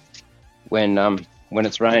fed when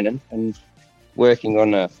it's raining. And working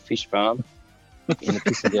on a fish farm in the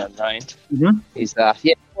pissing down rain is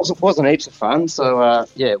wasn't heaps of fun. So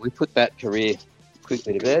we put that career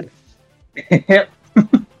quickly to bed. Yep.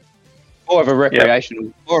 More of a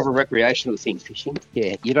recreational thing, fishing.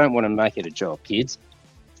 Yeah, you don't want to make it a job, kids.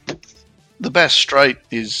 The Bass Strait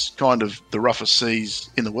is kind of the roughest seas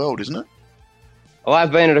in the world, isn't it? Well,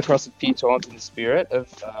 I've been it across a few times in the Spirit of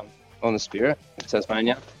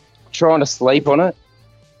Tasmania. Trying to sleep on it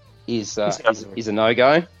is a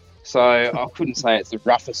no-go. So I couldn't say it's the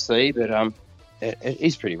roughest sea, but it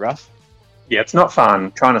is pretty rough. Yeah, it's not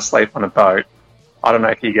fun trying to sleep on a boat. I don't know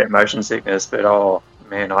if you get motion sickness, but oh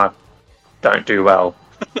man, I don't do well.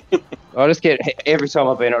 I just get every time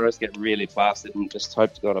I've been on, I just get really plastered and just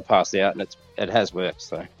hope to God I pass out, and it has worked.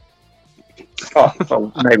 So,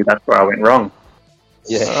 well, maybe that's where I went wrong.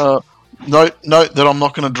 Yeah. Note that I'm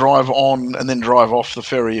not going to drive on and then drive off the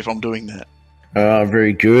ferry if I'm doing that.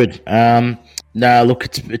 Very good. No, look,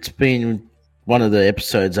 it's been one of the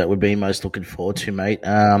episodes that we've been most looking forward to, mate.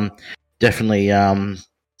 Definitely,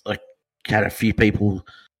 like, had a few people,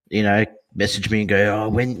 message me and go, "Oh,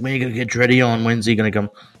 when are you going to get Dreddy on? When's he going to come?"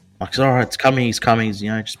 Like, all right, it's coming. He's coming.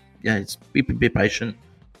 Just be patient.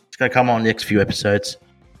 It's going to come on the next few episodes.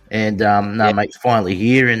 And mate, it's finally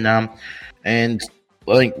here. And I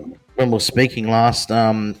think when we were speaking last,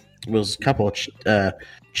 there was a couple of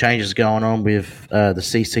changes going on with the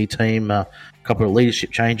CC team, a couple of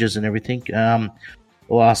leadership changes and everything. The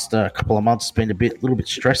last couple of months has been a little bit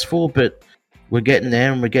stressful, but we're getting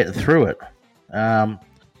there and we're getting through it.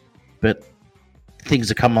 But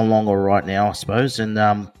things are coming along all right now, I suppose, and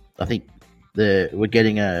I think we're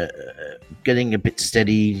getting a bit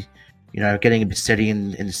steady. Getting a bit steady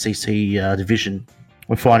in the CC division.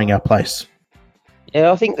 We're finding our place.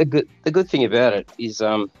 Yeah, I think the good thing about it is,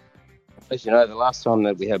 as you know, the last time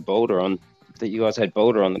that we had Boulder on, that you guys had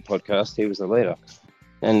Boulder on the podcast, he was the leader,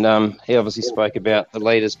 and he obviously spoke about the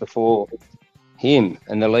leaders before him,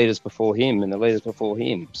 and the leaders before him, and the leaders before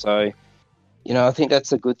him. So, I think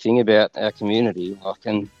that's a good thing about our community.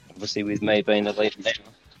 And obviously, with me being the leader now,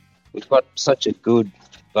 we've got such a good,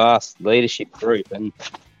 vast leadership group, and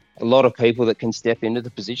a lot of people that can step into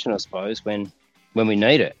the position, I suppose, when we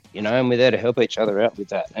need it, and we're there to help each other out with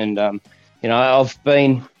that. And, I've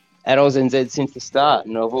been at AUSNZ since the start,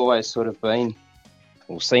 and I've always sort of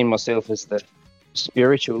seen myself as the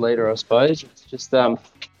spiritual leader, I suppose. It's just, I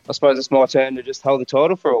suppose it's my turn to just hold the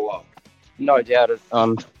title for a while. No doubt,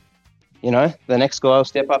 the next guy will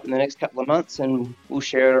step up in the next couple of months and we'll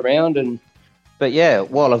share it around. But yeah,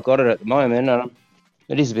 while I've got it at the moment,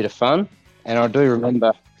 it is a bit of fun. And I do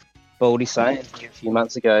remember Baldy saying a few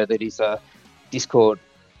months ago that his Discord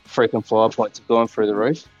frequent flyer points have gone through the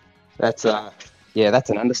roof. That's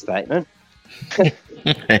an understatement.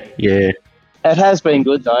 Yeah. It has been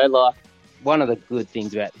good though. Like, one of the good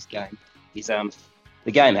things about this game is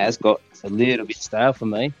the game has got a little bit stale for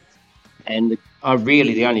me, and the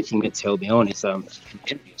only thing that's held me on is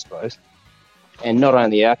community, I suppose. And not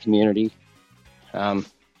only our community,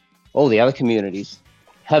 all the other communities,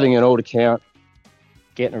 having an old account,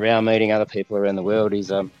 getting around, meeting other people around the world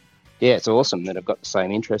is it's awesome that I've got the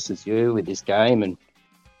same interests as you with this game. And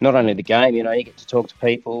not only the game, you get to talk to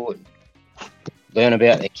people and learn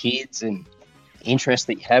about their kids and interests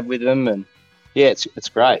that you have with them, and it's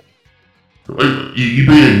great. You've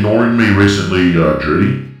been ignoring me recently,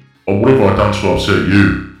 Dreddy. What have I done to upset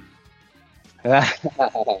you?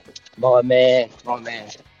 My man.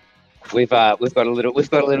 We've got a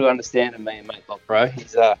little understanding, me and mate Bob, bro.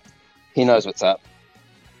 He knows what's up.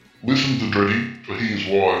 Listen to Dreddy, for he is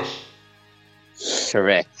wise.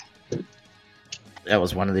 Correct. That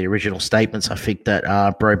was one of the original statements I think that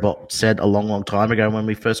Brobot said a long time ago when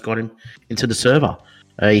we first got him into the server.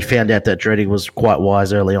 He found out that Dreddy was quite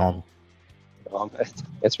wise early on.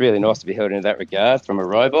 It's really nice to be held in that regard from a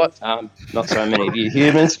robot. Not so many of you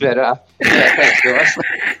humans, but thanks, guys.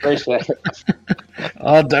 Appreciate it.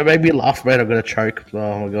 Oh, don't make me laugh, mate. I'm going to choke.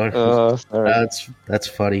 Oh, my God. That's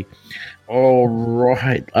funny. All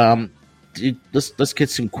right. Let's get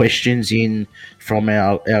some questions in from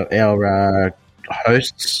our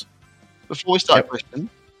hosts. Before we start question,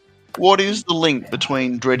 what is the link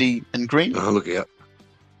between Dreddy and Greeny? Oh, look out.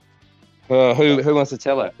 Who wants to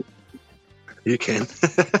tell it? You can.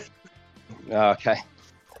 Okay.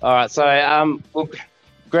 All right. So, look,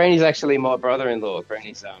 Greeny's actually my brother-in-law.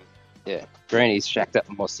 Greeny's shacked up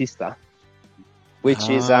with my sister. which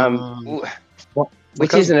is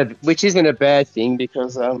What isn't a bad thing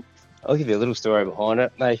because I'll give you a little story behind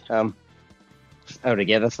it. They were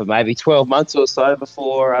together for maybe 12 months or so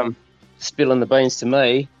before spilling the beans to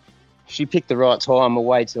me. She picked the right time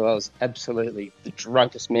away till I was absolutely the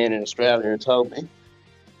drunkest man in Australia and told me,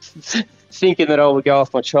 thinking that I would go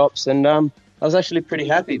off my chops. And I was actually pretty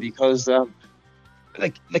happy because the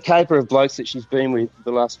caper of blokes that she's been with for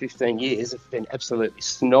the last 15 years have been absolutely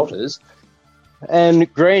snotters.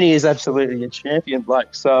 And Greeny is absolutely a champion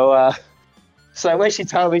bloke. So when she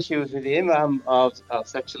told me she was with him, I was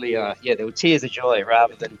actually, there were tears of joy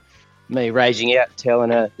rather than me raging out and telling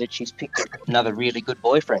her that she's picked another really good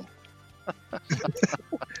boyfriend.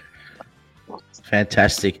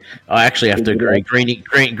 Fantastic. I actually have to agree.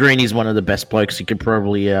 Greeny's one of the best blokes you could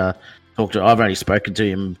probably talk to. I've only spoken to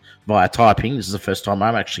him via typing. This is the first time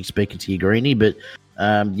I'm actually speaking to you, Greeny, but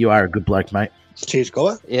you are a good bloke, mate. Cheers,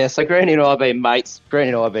 guy. Yeah, so Greeny and I have been mates.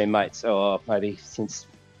 Maybe since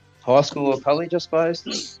high school or college, I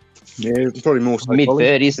suppose. Yeah, probably more so.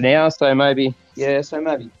 Mid-30s now, so maybe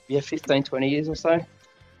 15, 20 years or so.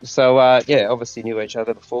 So, obviously knew each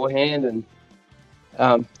other beforehand. And,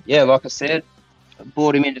 like I said,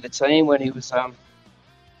 brought him into the team when he was,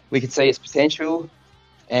 we could see his potential.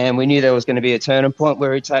 And we knew there was going to be a turning point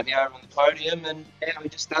where he'd take me over on the podium. And now he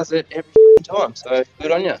just does it every time. So,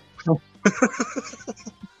 good on you.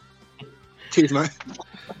 Cheers, mate.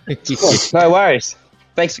 No worries.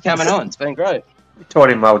 Thanks for coming on. It's been great. You taught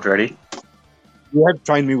him well, Dreddy. You have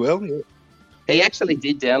trained me well, yeah. He actually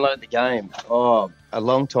did download the game a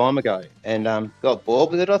long time ago and got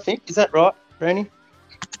bored with it, I think. Is that right, Greeny?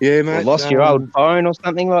 Yeah, mate. Or lost your old phone or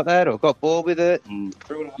something like that, or got bored with it and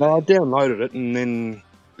threw it away? No, I downloaded it and then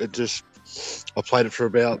I played it for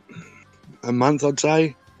about a month, I'd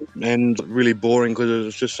say, and really boring because it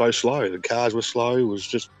was just so slow. The cars were slow. It was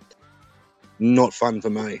just not fun for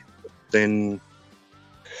me. Then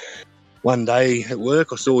one day at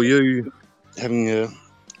work, I saw you having a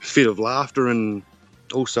fit of laughter and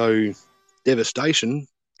also devastation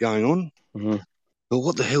going on. Mm-hmm. But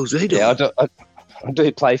what the hell's he doing? Yeah, I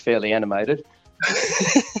do play fairly animated. I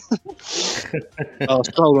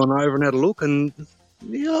strolled on over and had a look, and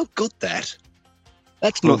yeah, I've got that.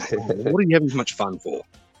 That's not fun. What are you having so much fun for?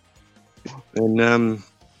 And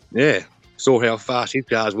saw how fast his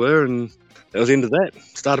cars were, and that was into that.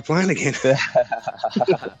 Started playing again.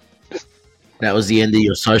 That was the end of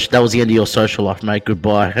your social. That was the end of your social life, mate.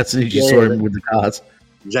 Goodbye. As soon as you saw him with the cars.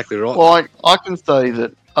 Exactly right. Well, I can say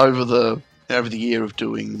that over the year of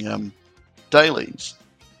doing dailies,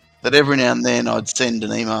 that every now and then I'd send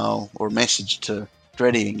an email or a message to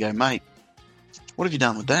Dreddy and go, mate, what have you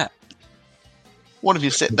done with that? What have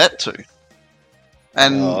you set that to?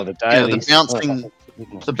 And the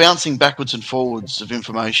bouncing backwards and forwards of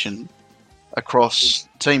information across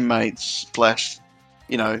teammates /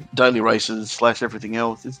 daily races / everything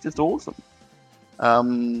else is just awesome.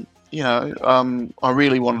 I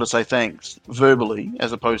really wanted to say thanks verbally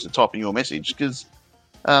as opposed to typing your message because,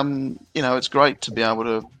 it's great to be able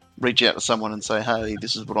to reach out to someone and say, hey,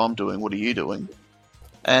 this is what I'm doing. What are you doing?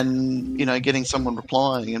 And, getting someone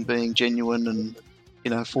replying and being genuine and,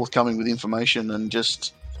 forthcoming with information and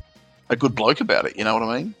just a good bloke about it. You know what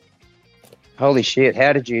I mean? Holy shit.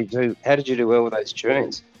 How did you do well with those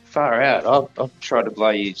tunes? Far out. I've tried to blow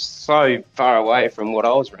you so far away from what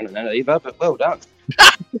I was running at, Eva, but well done.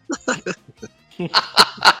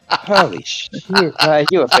 Holy shit, mate,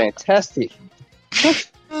 you are fantastic.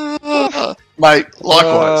 Mate,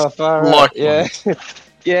 likewise. Likewise.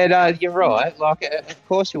 Yeah, no, you're right. Like, of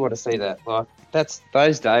course you want to see that. Like,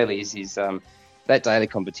 those dailies is that daily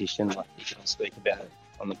competition. Like, you can speak about it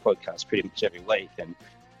on the podcast pretty much every week, and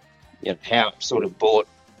how it sort of brought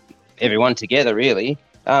everyone together, really.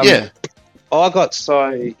 I got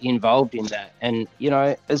so involved in that, and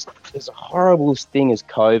as a horrible thing as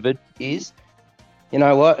COVID is, you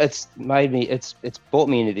know what? It's brought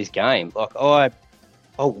me into this game. Like I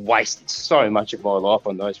wasted so much of my life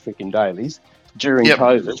on those freaking dailies during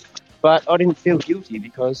COVID, but I didn't feel guilty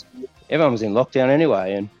because everyone was in lockdown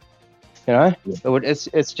anyway, and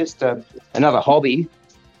it's just another hobby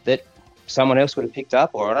that someone else would have picked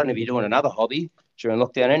up, or I'd only be doing another hobby during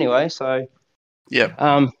lockdown anyway. So.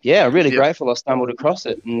 I'm really grateful I stumbled across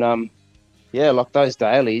it, and like those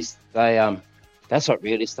dailies, they that's what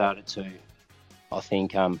really started to, I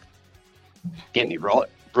think, get me right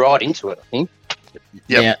into it. I think.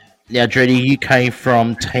 Yeah. Now, Dreddy, you came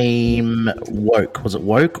from Team Woke. Was it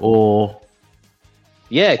Woke or?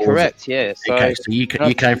 Yeah, correct. Yeah. So, okay, so you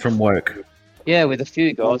came from Woke. Yeah, with a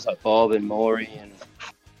few guys like Bob and Maury and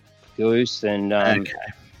Goose and the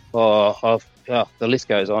list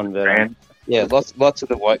goes on, but yeah, lots of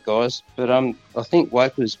the Wake guys. But I think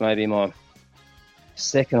Wake was maybe my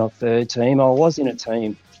second or third team. I was in a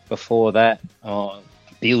team before that,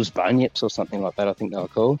 Bill's Bunyips or something like that, I think they were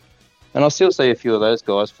called. And I still see a few of those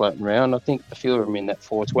guys floating around. I think a few of them in that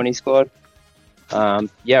 420 squad.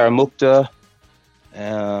 Yaramukta.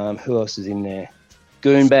 Who else is in there?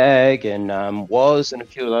 Goonbag and Was and a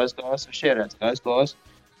few of those guys. So shout out to those guys.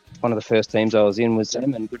 One of the first teams I was in was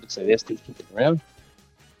them, and good to see they're still kicking around.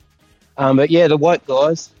 But yeah, the white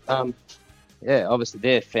guys, obviously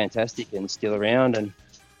they're fantastic and still around, and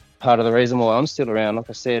part of the reason why I'm still around, like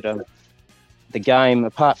I said, the game,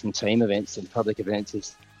 apart from team events and public events,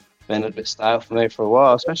 has been a little bit stale for me for a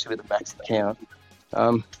while, especially with the max account.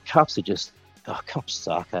 Cups are just, cups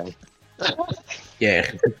suck, eh?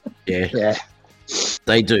 Yeah.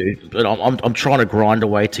 They do, but I'm trying to grind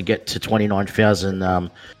away to get to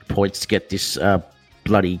 29,000 points to get this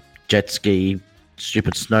bloody jet ski,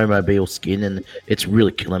 stupid snowmobile skin, and it's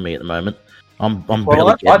really killing me at the moment. I'm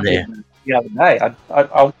barely getting there. The other day,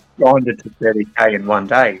 I grinded to 30k in one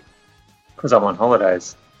day because I'm on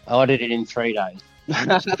holidays. I did it in 3 days.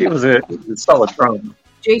 It was a solid grind.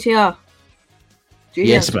 GTR.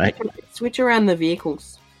 Yes, mate. Switch around the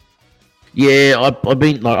vehicles. Yeah, I've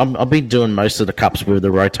been doing most of the cups with the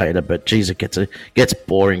rotator, but geez, it gets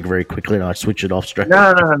boring very quickly, and I switch it off straight.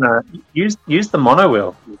 No. Use the mono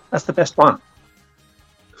wheel. That's the best one.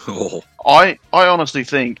 Oh. I honestly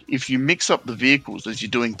think if you mix up the vehicles as you're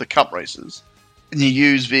doing the cup races, and you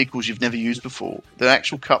use vehicles you've never used before, the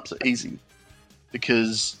actual cups are easy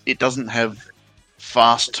because it doesn't have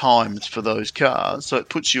fast times for those cars, so it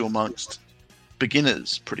puts you amongst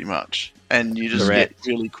beginners pretty much. And you just get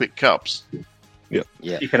really quick cups. Yeah.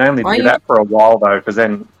 You can only do that for a while, though, because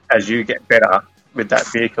then as you get better with that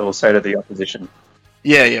vehicle, so do the opposition.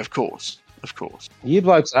 Yeah, of course. You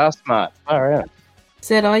blokes are smart. All right.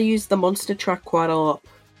 Said I use the monster truck quite a lot.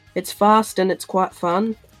 It's fast and it's quite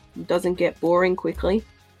fun. It doesn't get boring quickly.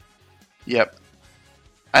 Yep.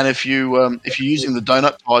 And if you're using the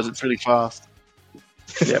donut ties, it's really fast.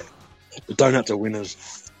 Yep. The donuts are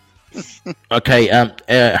winners. Okay,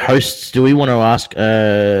 hosts, do we want to ask?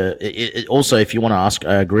 Also, if you want to ask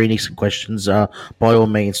Greeny some questions, by all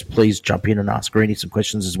means, please jump in and ask Greeny some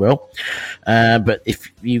questions as well. But if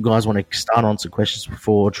you guys want to start on some questions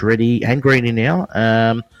for Dreddy and Greeny now,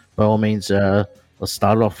 by all means, let's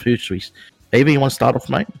start it off. Who should we? Maybe you want to start off,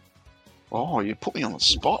 mate? Oh, you put me on the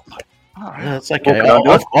spot, mate. All right. Yeah, it's okay.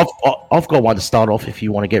 I've got one to start off if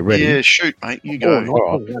you want to get ready. Yeah, shoot, mate. You go.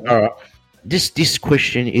 All right. This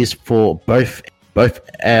question is for both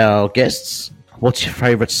our guests. What's your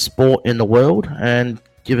favourite sport in the world? And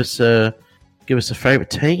give us a favourite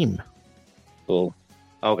team. Cool.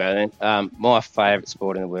 I'll go then. My favourite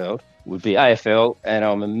sport in the world would be AFL, and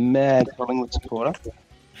I'm a mad Collingwood supporter.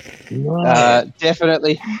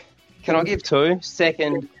 Definitely. Can I give two?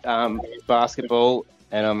 Second, basketball,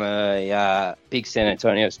 and I'm a big San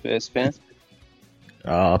Antonio Spurs fan.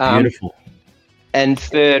 Oh, beautiful. And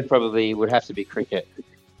third probably would have to be cricket,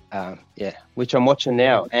 which I'm watching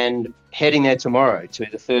now and heading there tomorrow to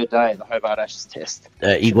the third day of the Hobart Ashes Test.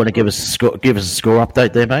 You want to give us a score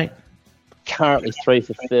update there, mate? Currently 3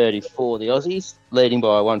 for 30 for the Aussies, leading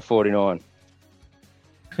by 149.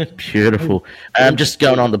 Beautiful. Just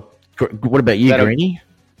going on the. What about you, Greeny?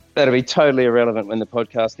 That'll be totally irrelevant when the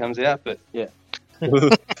podcast comes out, but yeah.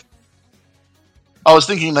 I was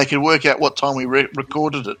thinking they could work out what time we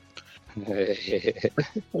recorded it.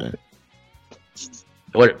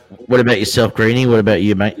 What about yourself, Greeny? What about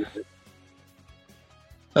you, mate?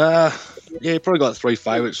 Probably got three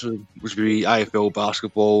favourites, which would be AFL,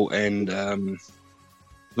 basketball, and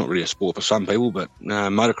not really a sport for some people, but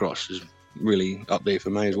motocross is really up there for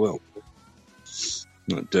me as well.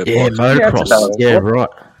 Motocross. Yeah, right.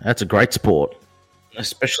 That's a great sport,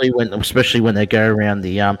 especially when they go around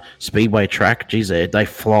the speedway track. Geez, they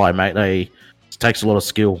fly, mate. It takes a lot of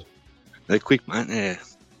skill. They're quick, mate. Yeah.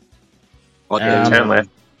 Turn left.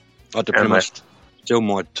 I had to pretty much sell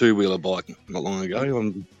my two-wheeler bike not long ago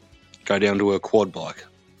and go down to a quad bike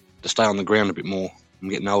to stay on the ground a bit more. I'm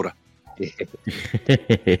getting older.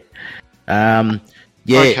 Okay.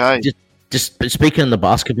 Just speaking of the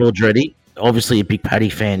basketball, Dreddy, obviously a big Paddy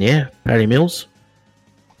fan, yeah? Paddy Mills?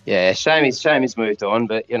 Yeah, shame he's moved on,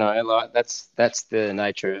 but that's the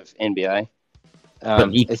nature of NBA.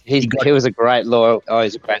 He was a great loyal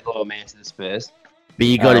man to the Spurs. But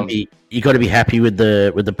you got to be happy with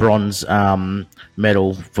the bronze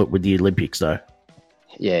medal with the Olympics, though.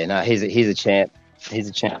 Yeah, no, he's a champ. He's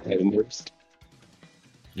a champ.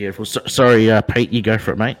 Beautiful. Sorry, Pete, you go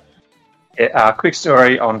for it, mate. Yeah, quick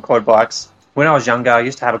story on quad bikes. When I was younger, I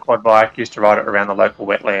used to have a quad bike. Used to ride it around the local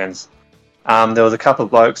wetlands. There was a couple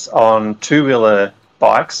of blokes on two-wheeler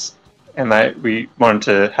bikes, and we wanted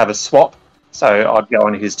to have a swap. So I'd go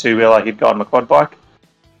on his two-wheeler, he'd go on my quad bike.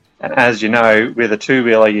 And as you know, with a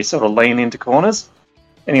two-wheeler, you sort of lean into corners.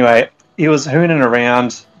 Anyway, he was hooning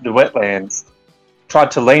around the wetlands,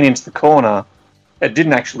 tried to lean into the corner. It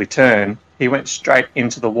didn't actually turn. He went straight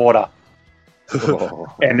into the water.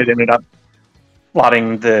 And it ended up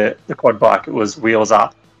flooding the quad bike. It was wheels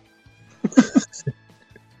up.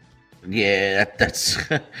 Yeah, that's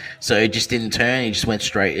so it just didn't turn. He just went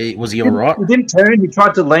straight. Was he all right? He didn't turn. He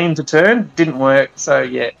tried to lean to turn. Didn't work. So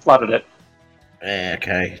yeah, flooded it.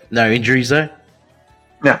 Okay. No injuries though.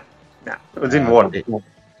 No. It was in water.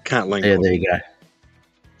 Can't lean. Yeah, there you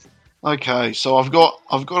go. Okay, so I've got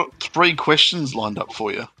 3 questions lined up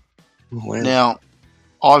for you. Wow. Now,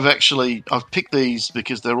 I've picked these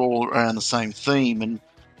because they're all around the same theme, and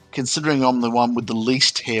considering I'm the one with the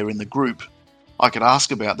least hair in the group, I could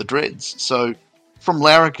ask about the dreads. So, from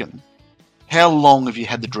Larrikin, how long have you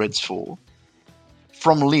had the dreads for?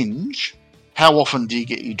 From Linge, how often do you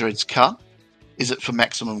get your dreads cut? Is it for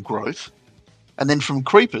maximum growth? And then from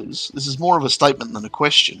Creepers, this is more of a statement than a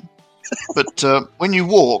question, but when you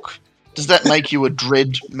walk, does that make you a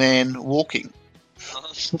dread man walking?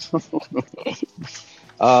 Who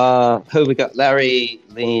we got? Larry,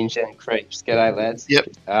 Linge, and Creeps. G'day, lads. Yep.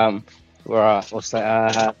 Right. We'll say.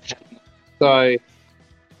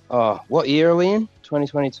 What year are we in?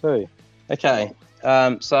 2022. Okay.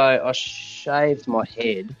 So I shaved my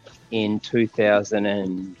head in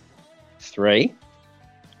 2003.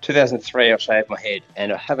 2003, I shaved my head,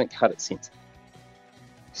 and I haven't cut it since.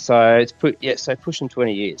 So it's pushing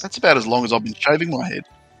 20 years. That's about as long as I've been shaving my head.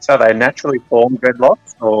 So they naturally form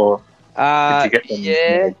dreadlocks, or did you get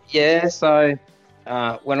them? Yeah. So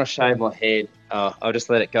when I shave my head, I'll just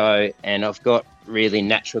let it go, and I've got really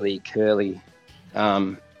naturally curly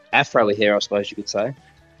afro hair, I suppose you could say.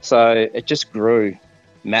 So it just grew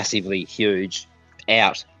massively huge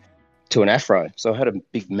out to an afro. So I had a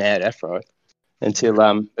big mad afro until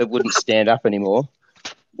it wouldn't stand up anymore.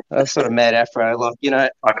 A sort of mad afro, like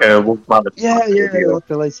a Wolf Mother. Yeah, like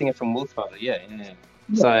the lead singer from Wolf Mother. Yeah.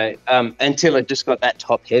 So until it just got that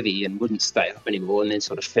top heavy and wouldn't stay up anymore, and then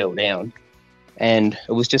sort of fell down, and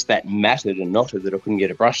it was just that matted and knotted that I couldn't get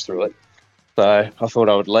a brush through it. So I thought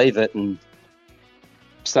I would leave it and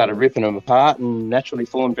started ripping them apart and naturally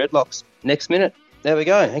formed dreadlocks. Next minute, there we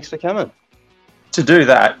go. Thanks for coming. To do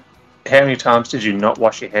that, how many times did you not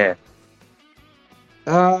wash your hair?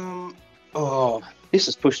 This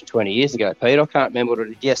is pushing 20 years ago, Pete. I can't remember what I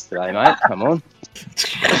did yesterday, mate. Come on.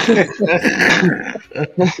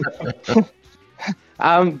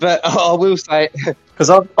 But I will say, because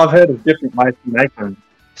I've heard of different ways to make them.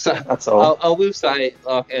 So that's all. I will say,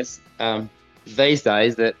 like as these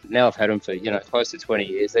days that now I've had them for close to 20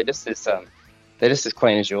 years, they're just as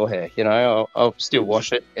clean as your hair. I'll still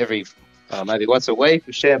wash it every maybe once a week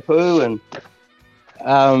with shampoo, and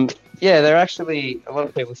they're actually, a lot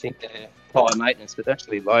of people think they're high maintenance, but they're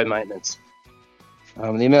actually low maintenance.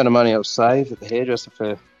 The amount of money I've saved at the hairdresser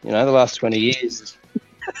for the last 20 years,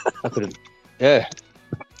 I could have,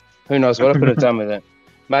 who knows what I could have done with it.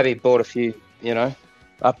 Maybe bought a few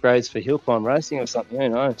upgrades for HillClimb racing or something. Who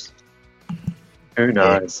knows? Who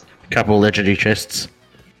knows? A couple of legendary chests.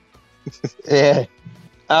 Yeah.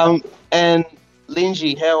 And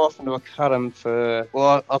Lingy, how often do I cut them for?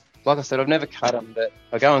 Well, like I said, I've never cut them, but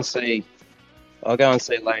I'll go and see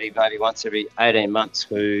Lady Baby once every 18 months.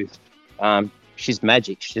 Who, she's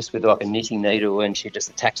magic. She's just with like a knitting needle, and she just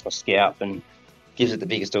attacks my scalp and gives it the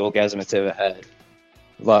biggest orgasm it's ever had.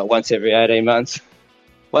 Like once every 18 months.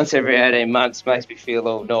 Once every 18 months makes me feel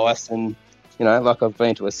all nice and like I've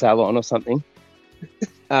been to a salon or something.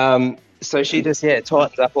 So she just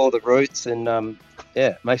tightens up all the roots and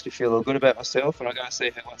makes me feel all good about myself, and I go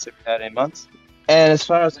see her once every 18 months. And as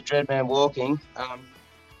far as the Dreadman walking, I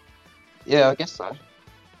guess so.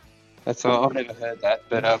 That's all. I've never heard that,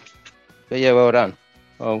 but yeah, well done.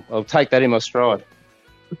 I'll take that in my stride.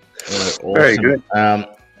 Awesome. Very good.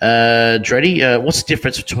 Dreddy, what's the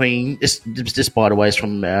difference between this? By the way, is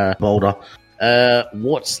from Boulder.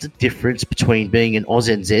 What's the difference between being in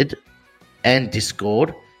AUSNZ and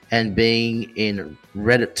Discord and being in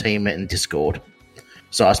Reddit team and Discord?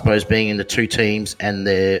 So I suppose being in the two teams and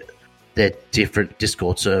their different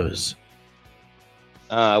Discord servers.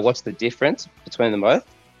 What's the difference between them both?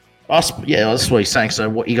 That's what he's saying. So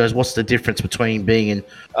what's the difference between being in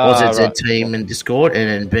AUSNZ team and Discord and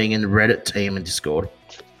then being in the Reddit team and Discord?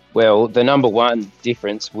 Well, the number one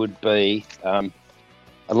difference would be a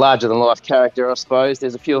larger-than-life character, I suppose.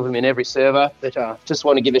 There's a few of them in every server, but just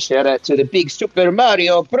want to give a shout-out to the big Super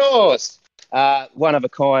Mario Bros. One of a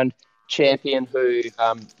kind, champion who,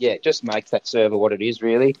 just makes that server what it is,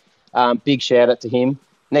 really. Big shout out to him.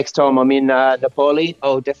 Next time I'm in Napoli,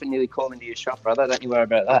 I'll definitely call into your shop, brother. Don't you worry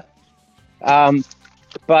about that.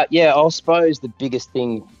 But yeah, I suppose the biggest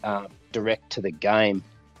thing direct to the game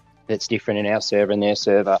that's different in our server and their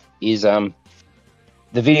server is the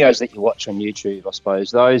videos that you watch on YouTube. I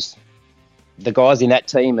suppose the guys in that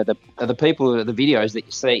team are the people, the videos that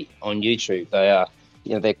you see on YouTube. They are,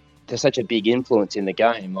 they're such a big influence in the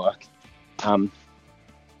game. Like, all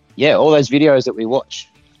those videos that we watch,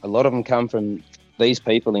 a lot of them come from these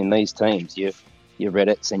people in these teams. Your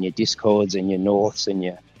Reddits and your Discords and your Norths and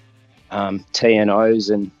your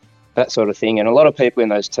TNOs and that sort of thing. And a lot of people in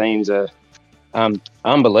those teams are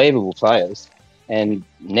unbelievable players and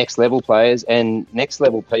next level players and next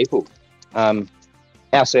level people.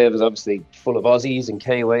 Our server's obviously full of Aussies and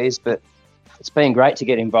Kiwis, but it's been great to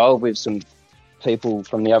get involved with some people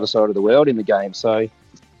from the other side of the world in the game. So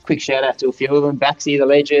quick shout out to a few of them: Baxi the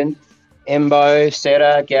Legend, Embo,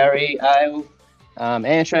 Seta, Gary, Ale,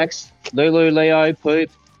 Antrax, Lulu, Leo, Poop,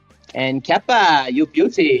 and Kappa, you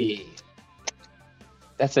beauty.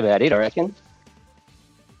 That's about it, I reckon.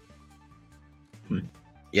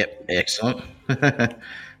 Yep, excellent.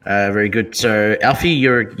 Very good. So, Alfie,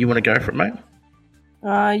 you want to go for it, mate?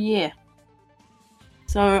 Yeah.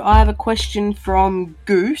 So I have a question from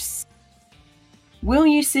Goose. Will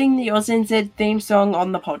you sing the AUSNZ theme song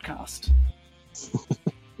on the podcast?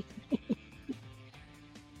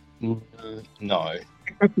 No.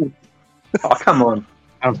 Oh, come on.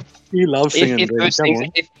 You love singing. If Goose sings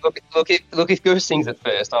it, if Goose sings it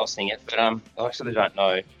first, I'll sing it. But I actually don't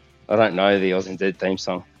know. I don't know the AUSNZ theme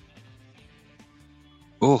song.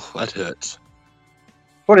 Oh, that hurts.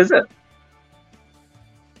 What is it?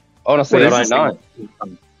 Honestly, What I is don't this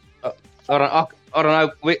know. thing? I don't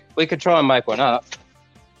know. We could try and make one up.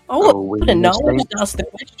 Oh, I don't know. I just asked the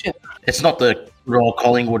question. It's not the Royal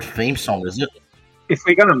Collingwood theme song, is it? If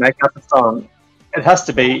we're going to make up a song, it has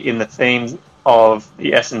to be in the themes of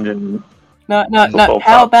the Essendon. No. Football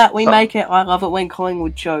How club. about we make it I Love It When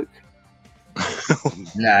Collingwood Choke?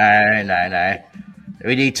 No.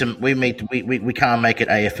 We need to. We can't make it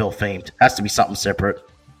AFL themed. It has to be something separate.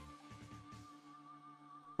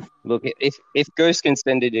 Look, if Goose can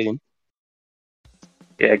send it in,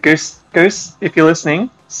 Yeah, Goose, if you're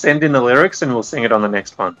listening, send in the lyrics and we'll sing it on the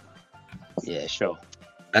next one. yeah, sure.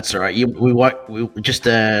 That's all right. We won't. Just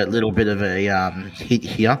a little bit of a hint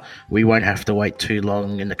here. We won't have to wait too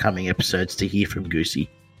long in the coming episodes to hear from Goosey.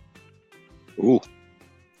 Ooh.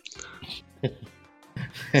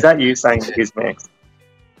 Is that you saying that he's next?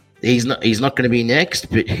 He's not going to be next,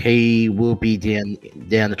 but he will be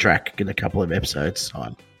down the track in a couple of episodes'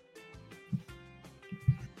 time.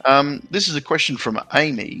 This is a question from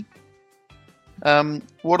Amy.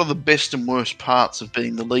 What are the best and worst parts of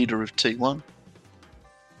being the leader of T1?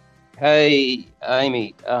 Hey,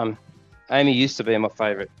 Amy. Amy used to be my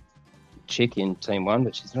favourite chick in Team 1,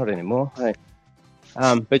 but she's not anymore. Hey.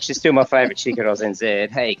 But she's still my favourite chick at AUSNZ.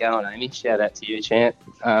 How you going, Amy? Shout out to you, champ.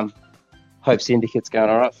 Hope Syndicate's going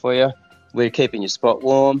all right for you. We're keeping your spot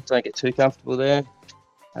warm. Don't get too comfortable there.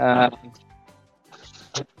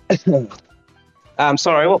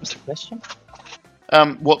 Sorry, what was the question?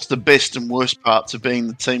 What's the best and worst parts of being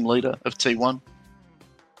the team leader of T1?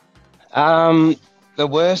 The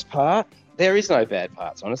worst part? There is no bad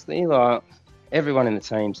parts, honestly. Like, everyone in the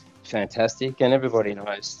team's fantastic, and everybody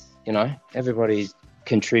knows, everybody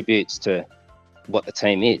contributes to what the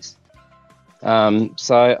team is.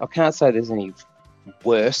 So I can't say there's any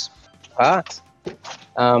worse parts.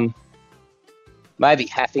 Maybe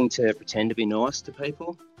having to pretend to be nice to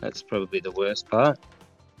people. That's probably the worst part.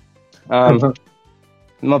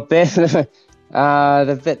 My best,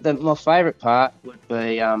 my favourite part would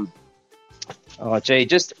be,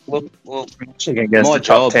 just look. Well, Against my the top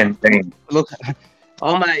job. 10 team. Look,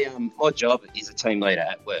 my job is a team leader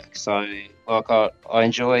at work, so I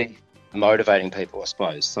enjoy motivating people, I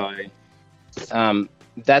suppose. So,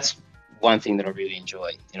 that's one thing that I really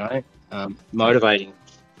enjoy. Motivating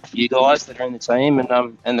you guys that are in the team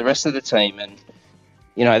and the rest of the team, and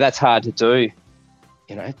that's hard to do.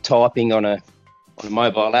 Typing on a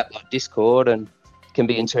mobile app like Discord and can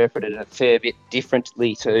be interpreted a fair bit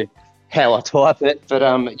differently to how I type it, but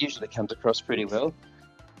it usually comes across pretty well.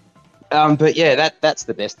 But yeah, that's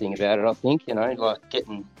the best thing about it, I think. Like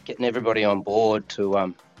getting everybody on board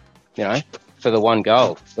to for the one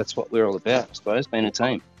goal. That's what we're all about, I suppose, being a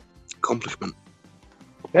team. Accomplishment.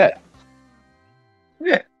 Yeah.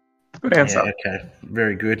 Yeah, good answer. Yeah, okay,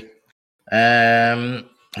 very good.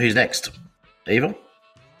 Who's next? Eva?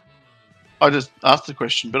 I just asked the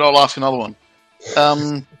question, but I'll ask another one.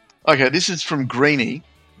 Okay, this is from Greeny.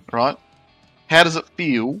 right? How does it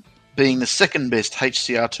feel being the second best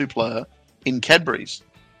HCR2 player in Cadbury's?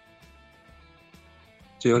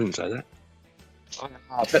 See, I didn't say that.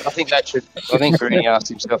 But I think that should. I think Greeny asks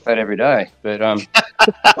himself that every day. But I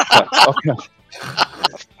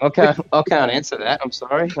can't answer that. I'm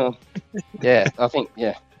sorry. Yeah, I think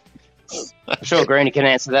I'm sure Greeny can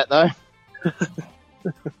answer that though.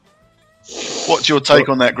 What's your take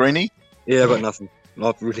on that, Greeny? Yeah, but nothing.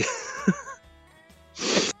 Not really.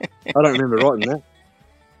 I don't remember writing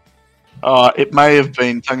that. It may have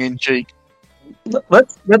been tongue-in-cheek.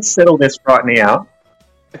 Let's settle this right now.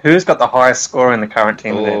 Who's got the highest score in the current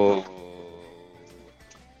team event?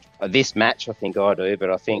 This match, I think I do, but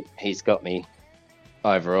I think he's got me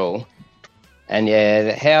overall. And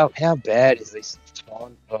yeah, how bad is this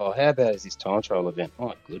time? Oh, how bad is this time trial event?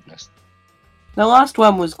 My goodness. The last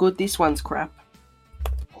one was good. This one's crap.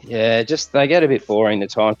 Yeah, just they get a bit boring, the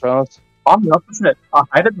time trials. I'm the opposite. I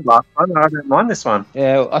hated the last one, and I don't mind this one.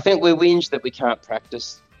 Yeah, I think we whinge that we can't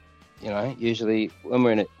practice. You know, usually when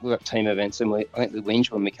we're at team events, and I think we whinge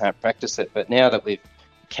when we can't practice it. But now that we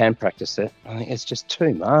can practice it, I think it's just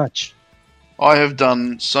too much. I have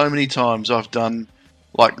done so many times. I've done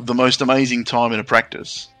like the most amazing time in a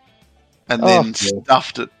practice, and then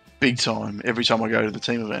stuffed it big time every time I go to the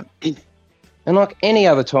team event. And like any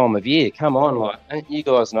other time of year, come on, like you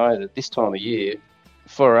guys know that this time of year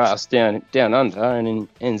for us down under and in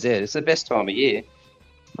NZ, it's the best time of year.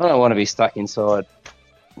 I don't want to be stuck inside,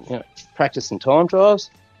 practicing time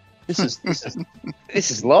trials. This is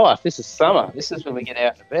life. This is summer. This is when we get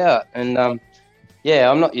out and about. And I'm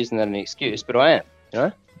not using that as an excuse, but I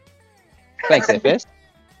am. Thanks, FS.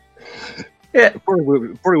 Yeah,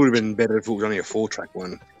 probably would have been better if it was only a 4-track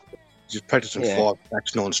one. Just practicing 5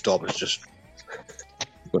 tracks non-stop. It's just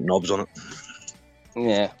got knobs on it.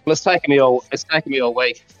 Yeah, well, it's taken me all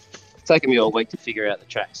week. It's taken me all week to figure out the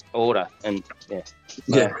tracks order, and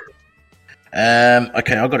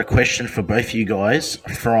Okay, I've got a question for both of you guys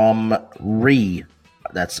from Ree.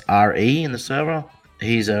 That's RE in the server.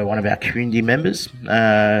 He's one of our community members.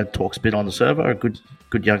 Talks a bit on the server. A good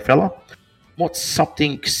young fella. What's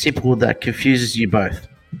something simple that confuses you both?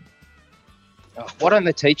 Why don't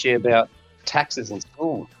they teach you about taxes in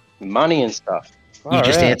school, money and stuff? You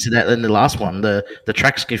just answered that in the last one. The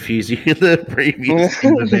tracks confuse you in the previous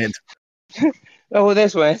event. Oh, well,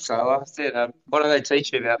 that's why. So I said, why don't they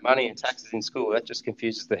teach you about money and taxes in school? That just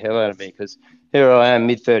confuses the hell out of me because here I am,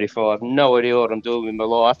 mid-35, no idea what I'm doing with my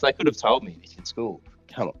life. They could have told me this in school.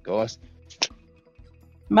 Come on, guys.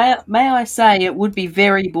 May I say it would be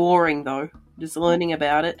very boring, though, just learning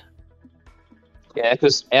about it. Yeah,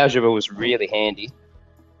 because algebra was really handy.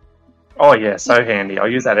 Oh, yeah, so handy. I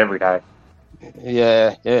use that every day.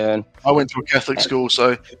 Yeah. And I went to a Catholic school,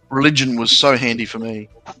 so religion was so handy for me.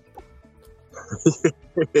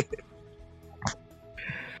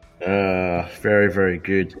 Very, very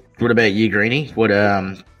good. What about you, Greeny?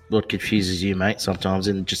 What confuses you, mate? Sometimes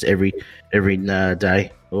in just every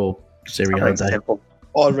day or just every other day. Simple.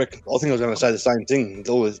 I think I was going to say the same thing. It's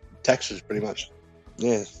all with taxes, pretty much.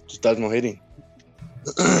 Yeah, just does my head in.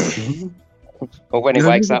 Or when he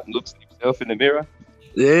wakes up and looks at himself in the mirror.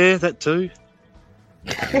 Yeah, that too.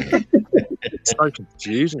 It's so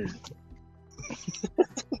confusing.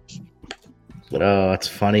 But it's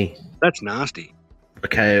funny. That's nasty.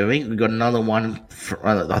 Okay, I think we got another one.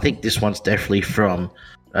 I think this one's definitely from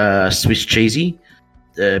Swiss Cheesy.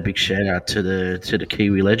 Big shout out to the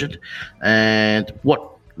Kiwi legend. And what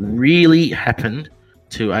really happened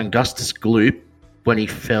to Augustus Gloop when he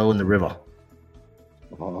fell in the river?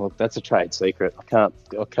 Oh, that's a trade secret. I can't.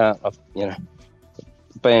 I've,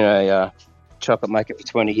 been a chocolate maker for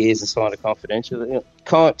 20 years and signed a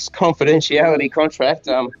confidentiality contract.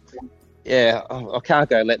 I can't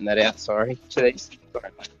go letting that out. Sorry. Jeez.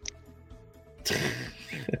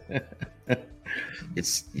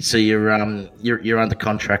 It's so you're under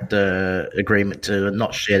contract agreement to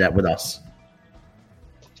not share that with us.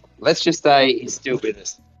 Let's just say he's still with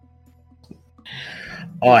us.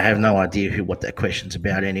 I have no idea what that question's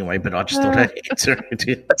about anyway, but I just thought I'd answer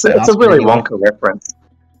it. It's a Willy Wonka reference.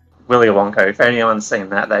 Willy Wonka. If anyone's seen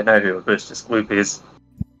that, they know who Augustus Gloop is.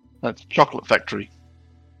 That's Chocolate Factory.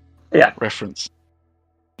 Yeah. Reference.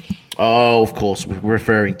 Oh, of course. We're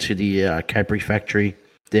referring to the Cadbury factory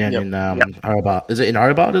down in Hobart. Is it in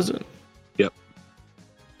Hobart, is it? Yep.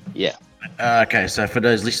 Yeah. Okay, so for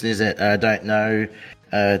those listeners that don't know,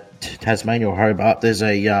 Tasmania or Hobart, there's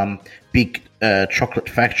a big chocolate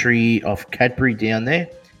factory of Cadbury down there.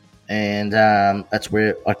 And that's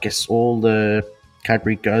where, I guess, all the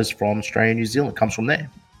Cadbury goes from Australia and New Zealand. It comes from there.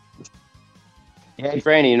 Yeah,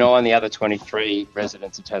 Greeny and I and the other 23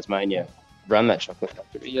 residents of Tasmania run that chocolate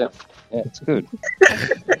factory. Yeah, it's good.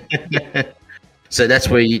 So that's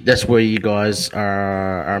where you guys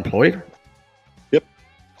are employed.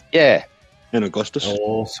 Yeah. In Augustus.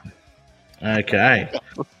 Awesome. Okay.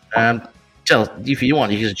 Tell if you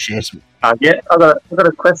want, you can share some. Yeah, I've got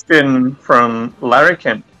a question from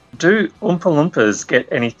Larrikin. Do Oompa Loompas get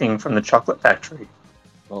anything from the chocolate factory?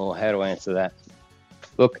 Oh, how do I answer that?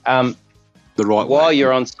 Look, The right while way.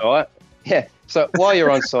 you're on site, yeah. So while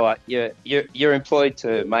you're on site, you're employed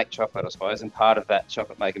to make chocolate, I suppose, and part of that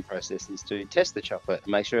chocolate making process is to test the chocolate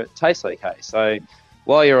and make sure it tastes okay. So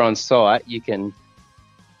while you're on site, you can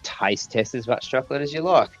test as much chocolate as you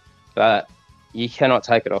like, but you cannot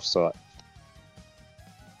take it off site.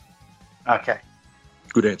 Okay.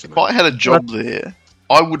 Good answer, If mate. I had a job there,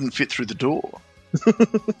 I wouldn't fit through the door.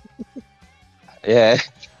 Yeah,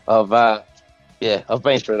 I've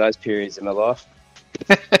been through those periods in my life.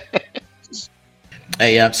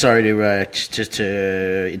 Hey, sorry to just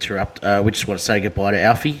to interrupt. We just want to say goodbye to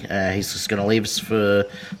Alfie. He's just going to leave us for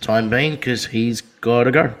time being because he's got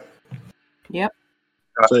to go. Yep.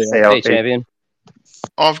 Hey, champion.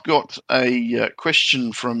 I've got a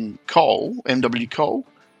question from Cole, MW Cole.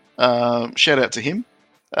 Shout out to him.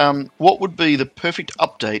 What would be the perfect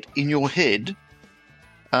update in your head,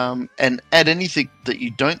 and add anything that you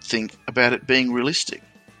don't think about it being realistic?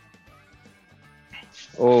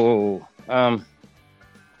 Oh,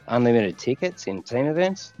 unlimited tickets in team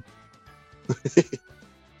events.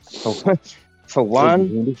 For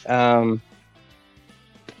one,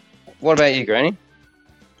 what about you, Greeny?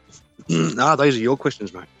 No, these are your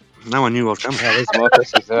questions, mate. No one knew I was coming. Oh, these are my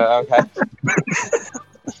questions. Okay.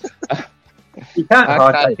 You can't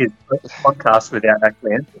Okay. hijack his podcast without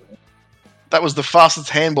actually answering it. That was the fastest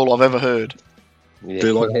handball I've ever heard. Yeah. Do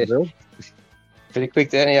you like that, Bill? Pretty quick,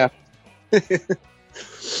 don't you?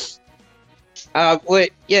 Well,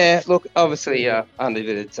 yeah, look, obviously,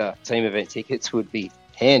 unlimited team event tickets would be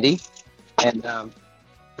handy, and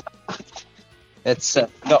it's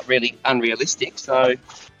not really unrealistic. So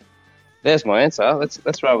there's my answer.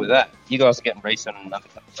 Let's roll with that. You guys are getting recent in another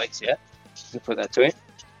couple of weeks, yeah? We'll put that to him.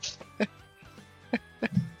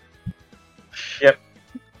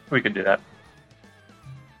 We could do that.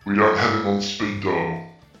 We don't have it on speed dial.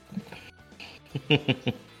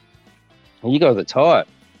 You guys are tired.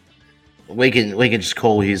 We can just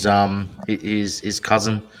call his cousin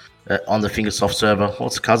on the Fingersoft server.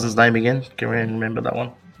 What's the cousin's name again? Can we remember that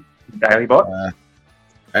one? Daily bot.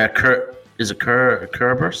 Is it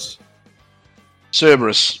Cerberus?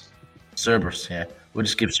 Cerberus. Yeah. We'll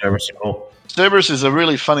just give Cerberus a call. Cerberus is a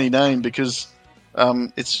really funny name because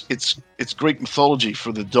it's Greek mythology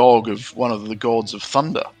for the dog of one of the gods of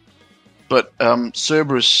thunder. But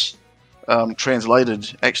Cerberus,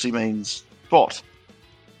 translated, actually means spot.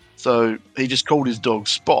 So he just called his dog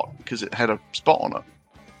Spot because it had a spot on it.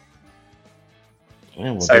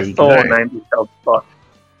 Yeah, well, So there you Thor go. named himself Spot.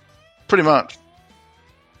 Pretty much.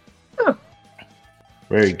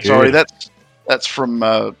 Very good. Sorry, that's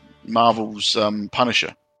from Marvel's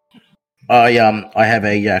Punisher. I have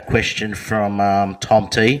a question from Tom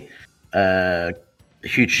T. A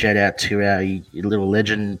huge shout out to our little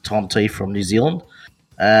legend Tom T from New Zealand.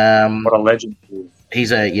 What a legend he is.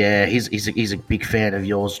 He's a big fan of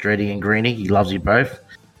yours, Dreddy and Greeny. He loves you both.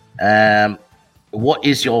 What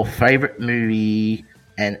is your favourite movie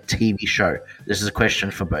and TV show? This is a question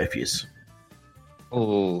for both of you.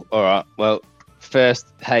 Oh, all right. Well, first,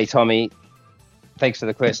 hey, Tommy, thanks for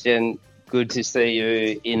the question. Good to see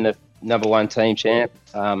you in the number one team, champ.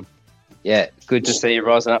 Yeah, good to see you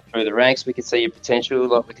rising up through the ranks. We can see your potential,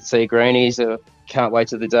 like we can see Greeny's. Can't wait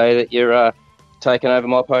to the day that you're taking over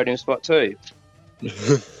my podium spot too.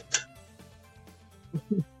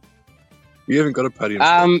 You haven't got a podium.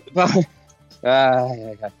 Okay.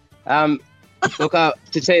 Look,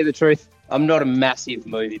 to tell you the truth, I'm not a massive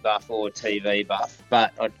movie buff or TV buff,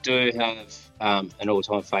 but I do have an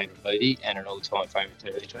all-time favourite movie and an all-time favourite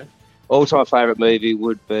TV show. All-time favourite movie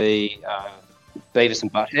would be Beavis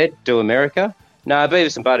and Butthead, Do America. No,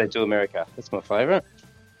 Beavis and Butthead, Do America. That's my favourite.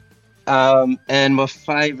 And my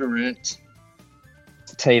favourite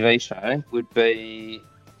TV show would be...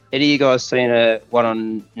 Any of you guys seen one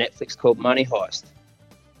on Netflix called Money Heist?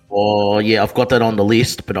 Oh, yeah, I've got that on the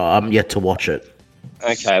list, but I'm yet to watch it.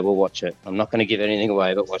 Okay, we'll watch it. I'm not going to give anything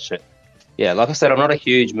away, but watch it. Yeah, like I said, I'm not a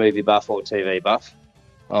huge movie buff or TV buff.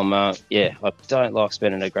 I don't like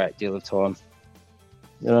spending a great deal of time,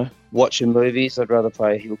 watching movies. I'd rather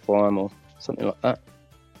play HillClimb or something like that.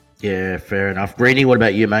 Yeah, fair enough. Greeny, what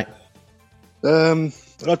about you, mate? I'd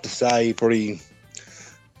like to say probably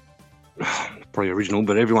original,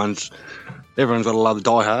 but everyone's got to love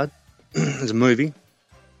Die Hard as a movie.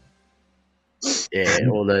 Yeah,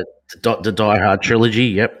 or the Die Hard trilogy.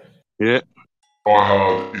 Yep. Yeah, Die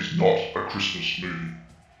Hard is not a Christmas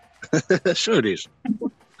movie. sure it is.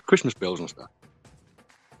 Christmas bells and stuff.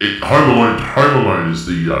 Home Alone is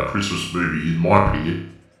the Christmas movie, in my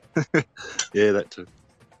opinion. Yeah, that too.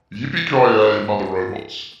 Yippee-ki-yay, mother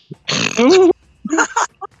robots.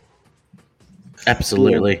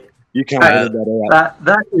 Absolutely. You can't edit that out.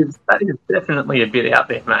 That is definitely a bit out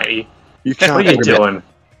there, matey. You What can't are you edit doing?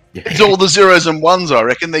 It's all the zeros and ones, I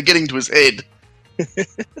reckon. They're getting to his head.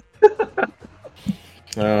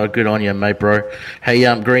 Good on you, mate, bro. Hey,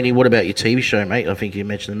 Greeny, what about your TV show, mate? I think you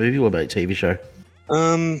mentioned the movie. What about your TV show?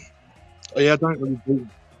 Yeah, I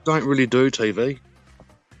don't really do TV.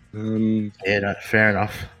 Yeah, no, fair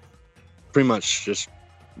enough. Pretty much just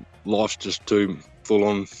life's just too full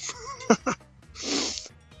on.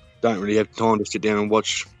 Don't really have time to sit down and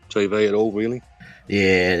watch TV at all, really.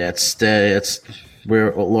 Yeah, that's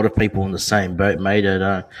we're a lot of people in the same boat, mate.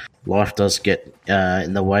 And life does get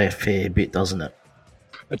in the way a fair bit, doesn't it?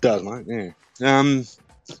 It does, mate. Yeah.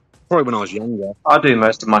 Probably when I was younger. I do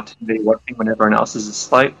most of my TV watching when everyone else is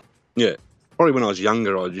asleep. Yeah. Probably when I was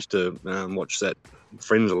younger, I used to watch that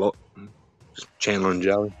Friends a lot. Just Chandler and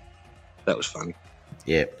Joey. That was funny.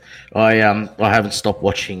 Yeah, I haven't stopped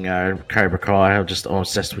watching Cobra Kai. I'm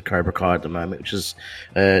obsessed with Cobra Kai at the moment, which is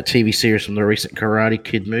a TV series from the recent Karate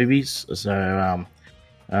Kid movies. So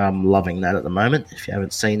I'm loving that at the moment. If you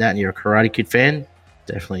haven't seen that and you're a Karate Kid fan,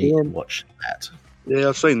 definitely watch that. Yeah,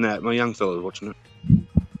 I've seen that. My young fella's watching it.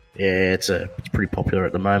 Yeah, it's pretty popular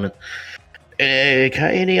at the moment.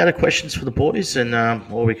 Okay, any other questions for the boys, and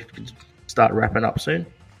or we could start wrapping up soon.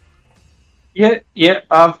 Yeah.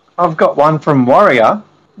 I've got one from Warrior. I'm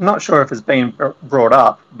not sure if it's been brought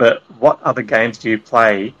up, but what other games do you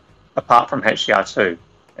play apart from HCR2?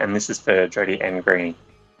 And this is for Dreddy and Greeny.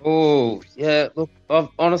 Oh, yeah. Look, I've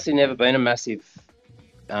honestly never been a massive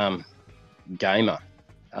gamer.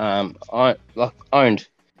 I owned,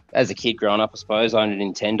 as a kid growing up, I suppose, owned a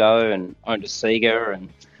Nintendo and owned a Sega and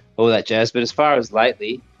all that jazz. But as far as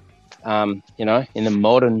lately, in the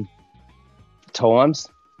modern times,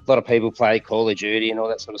 a lot of people play Call of Duty and all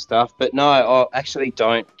that sort of stuff. But no, I actually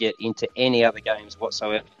don't get into any other games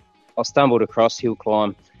whatsoever. I stumbled across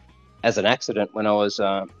HillClimb as an accident when I was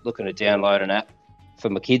looking to download an app for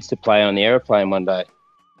my kids to play on the aeroplane one day.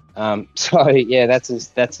 So yeah, that's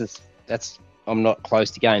I'm not close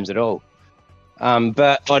to games at all.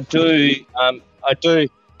 But I do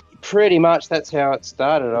pretty much. That's how it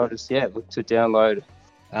started. I just look to download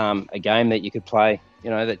a game that you could play.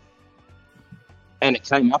 And it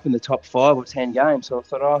came up in the top 5 or 10 games. So I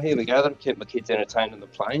thought, oh, here we go. That'll keep my kids entertained on the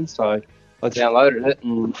plane. So I downloaded it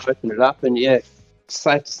and opened it up. And yeah, it's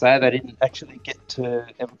safe to say they didn't actually get to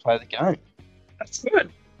ever play the game. That's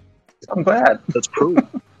good. I'm glad. That's cool.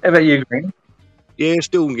 How about you, Green? Yeah,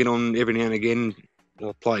 still get on every now and again.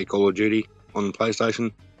 I play Call of Duty on the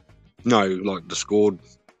PlayStation. No, like Discord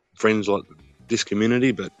friends like this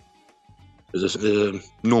community, but there's a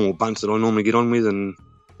normal bunch that I normally get on with and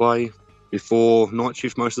play before night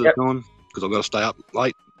shift most of the time because I've got to stay up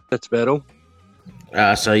late. That's about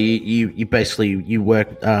all. So you basically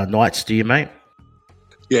work nights, do you, mate?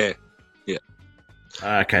 Yeah.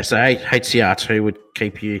 Okay, so HCR2 would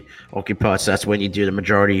keep you occupied. So that's when you do the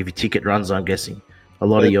majority of your ticket runs, I'm guessing. A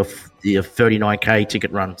lot of your 39k ticket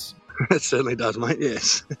runs. It certainly does, mate.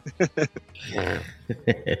 Yes.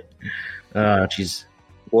 Oh, jeez.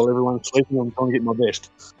 While everyone's sleeping, I'm trying to get my best.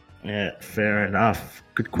 Yeah, fair enough.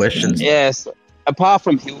 Good questions. Yes. Apart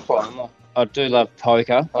from HillClimb, I do love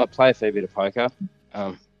poker. I play a fair bit of poker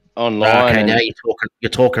online. Okay, now you're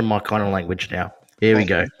talking my kind of language now. Here we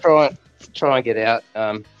go. Try and get out.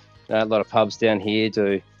 A lot of pubs down here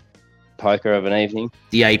do poker of an evening.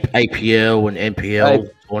 The APL and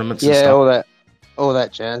NPL tournaments and stuff. all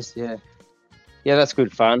that jazz, yeah. Yeah, that's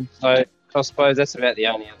good fun. So I suppose that's about the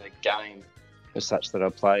only other game as such that I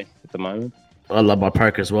play at the moment. I love my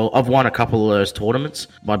poker as well. I've won a couple of those tournaments.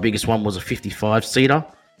 My biggest one was a 55-seater.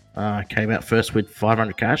 Came out first with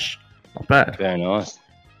 500 cash. Not bad. Very nice.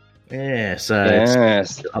 Yeah,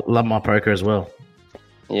 I love my poker as well.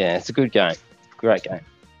 Yeah, it's a good game. Great game.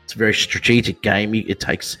 It's a very strategic game. It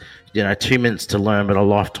takes 2 minutes to learn, but a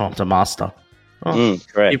lifetime to master.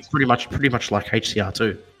 Correct. Pretty much like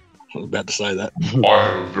HCR2. I was about to say that. I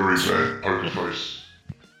have a very bad poker face.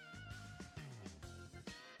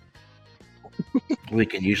 We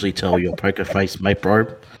can usually tell your poker face, mate, bro.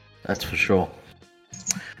 That's for sure.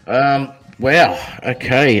 Wow.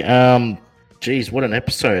 Okay. Geez, what an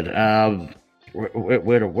episode.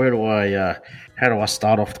 Where do I? How do I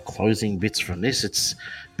start off the closing bits from this? It's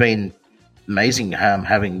been amazing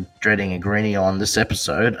having Dreddy and Greeny on this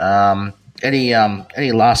episode.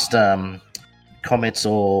 any last comments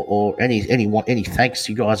or any thanks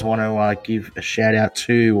you guys want to give a shout out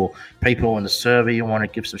to, or people on the server you want to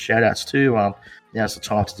give some shout outs to? Now's the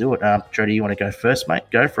time to do it. Dreddy, you want to go first, mate?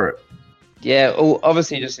 Go for it. Yeah, well,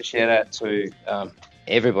 obviously just a shout out to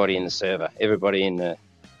everybody in the server, everybody in the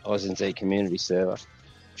AUSNZ community server.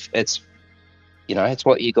 It's it's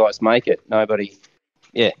what you guys make it.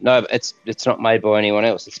 It's not made by anyone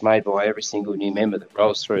else. It's made by every single new member that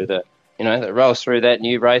rolls through that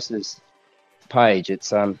new races page.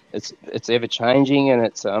 It's ever changing,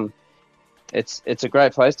 and it's a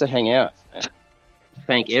great place to hang out.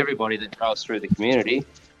 Thank everybody that rolls through the community,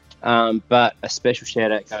 but a special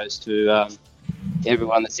shout out goes to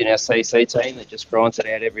everyone that's in our CC team that just grinds it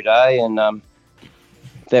out every day, and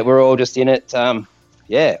that we're all just in it.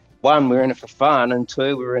 One, we're in it for fun, and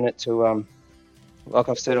two, we're in it to like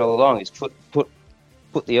I've said all along, is put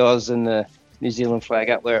the Oz and the New Zealand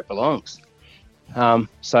flag up where it belongs.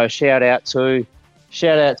 So shout out to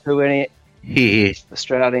any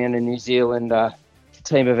Australian and New Zealand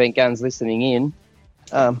team event guns listening in.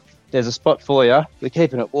 There's a spot for you. We're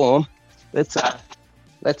keeping it warm. Let's do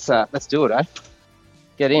it, eh?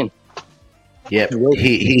 Get in. Yeah,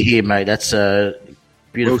 here, mate. That's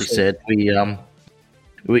beautifully said.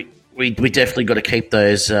 We definitely got to keep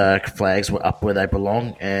those flags up where they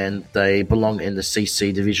belong, and they belong in the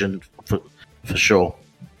CC division for sure.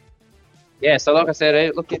 Yeah. So like I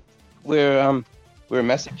said, we're a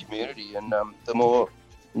massive community, and the more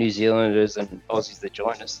New Zealanders and Aussies that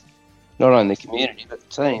join us, not only the community but the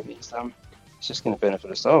team, it's just going to benefit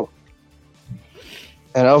us all.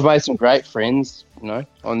 And I've made some great friends,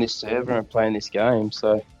 on this server and playing this game.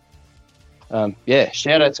 So,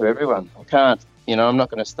 shout out to everyone. I'm not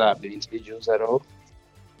going to start with individuals at all,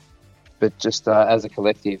 but just as a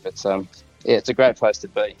collective, it's a great place to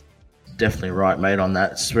be. Definitely right, mate, on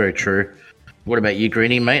that. It's very true. What about you,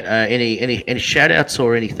 Greeny, mate? Any shout outs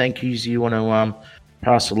or any thank yous you want to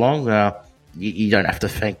pass along? You don't have to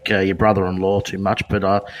thank your brother-in-law too much,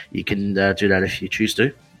 but you can do that if you choose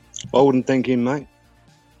to. I wouldn't thank him, mate.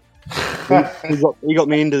 He got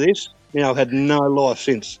me into this. I've had no life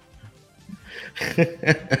since. Takes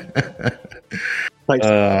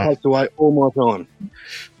away all my time.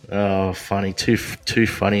 Oh, funny. Too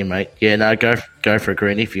funny, mate. Yeah, no, go for it,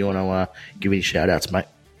 Greeny, if you want to give any shout-outs, mate.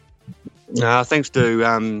 Thanks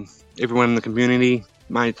to everyone in the community,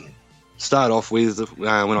 mate. Start off with, when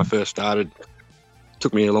I first started,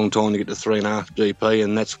 took me a long time to get to 3.5 GP,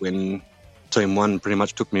 and that's when Team 1 pretty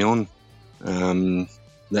much took me on.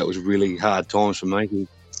 That was really hard times for me.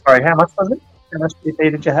 Sorry, how much was it? How much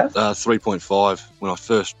GP did you have? 3.5 when I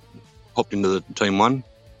first hopped into the Team 1.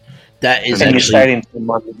 That is and actually... you stayed in Team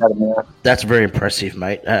 1 with that amount. That's very impressive,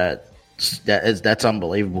 mate. That's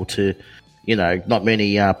unbelievable to... not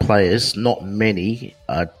many players, not many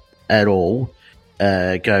at all,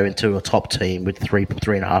 go into a top team with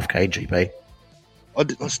 3.5k GP. I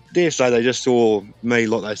dare say they just saw me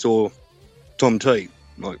like they saw Tom T.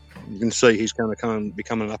 Like, you can see he's going to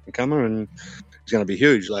become an up-and-comer, and he's going to be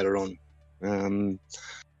huge later on.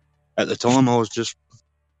 At the time, I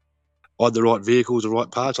had the right vehicles, the right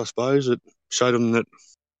parts, I suppose, that showed them that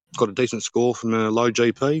got a decent score from a low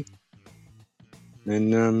GP.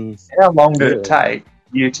 And how long did it take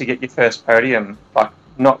you to get your first podium? Like,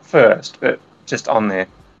 not first, but just on there.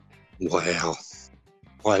 Wow,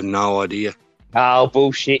 I had no idea. Oh,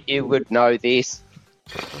 bullshit! You would know this.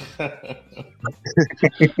 I'm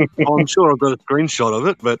sure I've got a screenshot of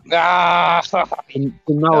it, but to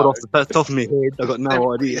know it off the top of my head, I've got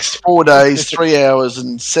no idea. 4 days, 3 hours,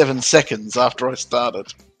 and 7 seconds after I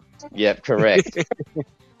started. Yep, correct.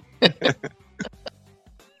 It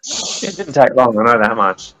didn't take long, I know that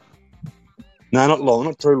much. No, not long,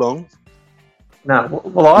 not too long. No,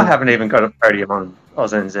 well, I haven't even got a podium on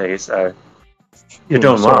AUSNZ, so you're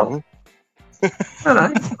doing well.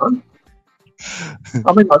 No, it's fine.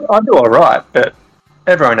 I mean, I do all right, but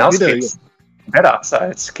everyone else gets better, so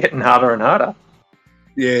it's getting harder and harder.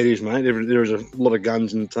 Yeah, it is, mate. There is a lot of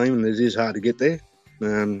guns in the team, and it is hard to get there.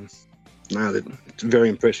 It's very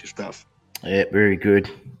impressive stuff. Yeah, very good.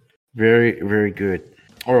 Very, very good.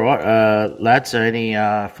 All right, lads, any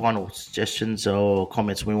final suggestions or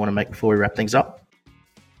comments we want to make before we wrap things up?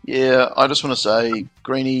 Yeah, I just want to say,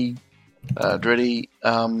 Greeny, Dreddy,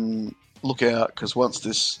 look out, because once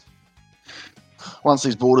these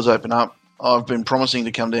borders open up, I've been promising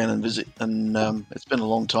to come down and visit, and it's been a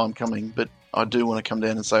long time coming, but I do want to come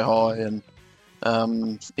down and say hi and,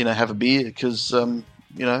 have a beer, because,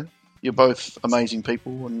 you're both amazing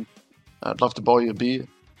people, and I'd love to buy you a beer.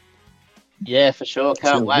 Yeah, for sure.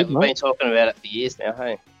 Can't wait. We've been talking about it for years now,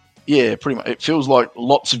 hey? Yeah, pretty much. It feels like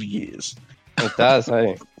lots of years. It does,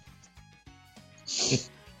 hey.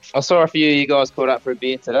 I saw a few of you guys caught up for a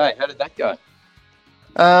beer today. How did that go?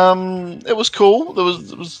 It was cool. There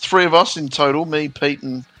was 3 of us in total. Me, Pete,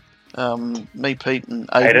 and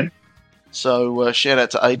Aiden. So shout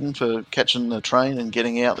out to Aiden for catching the train and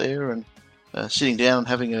getting out there and sitting down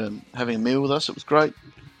and having a meal with us. It was great.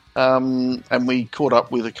 And we caught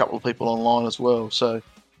up with a couple of people online as well, so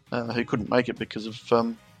who couldn't make it because of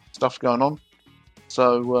stuff going on.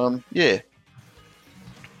 So yeah.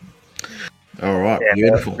 All right,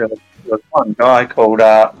 beautiful. There was one guy called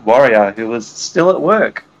Warrior who was still at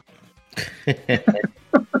work. Yeah,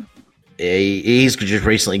 he's just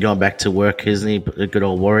recently gone back to work, isn't he? A good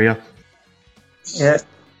old Warrior. Yeah,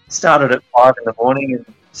 started at 5 in the morning and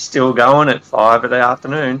still going at 5 in the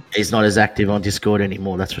afternoon. He's not as active on Discord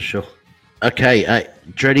anymore, that's for sure. Okay,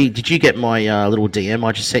 Dreddy, did you get my little DM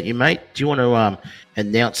I just sent you, mate? Do you want to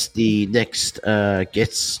announce the next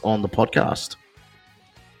guests on the podcast?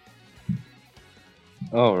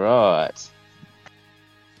 All right.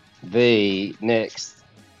 The next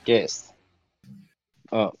guest.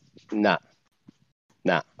 Oh, nah,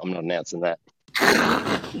 I'm not announcing that.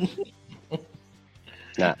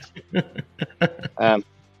 Nah.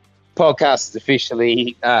 Podcast is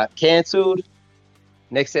officially cancelled.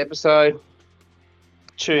 Next episode,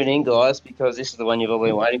 tune in, guys, because this is the one you've all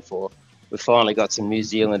been waiting for. We've finally got some New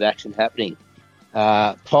Zealand action happening.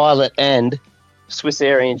 Pilot and Swiss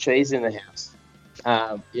Aryan cheese in the house.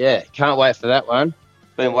 Yeah, can't wait for that one.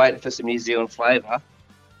 Been waiting for some New Zealand flavour.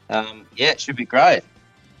 Yeah, it should be great.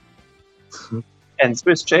 And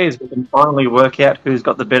Swiss cheese, we can finally work out who's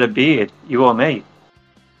got the better beard, you or me.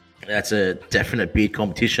 That's a definite beard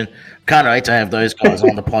competition. Can't wait to have those guys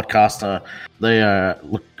on the podcast. They are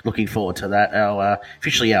looking forward to that.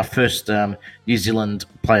 Officially our first New Zealand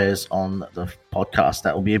players on the podcast.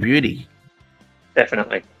 That will be a beauty.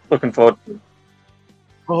 Definitely. Looking forward to it.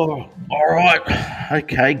 Oh, all right.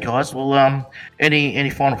 Okay, guys. Well, any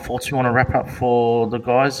final thoughts you want to wrap up for the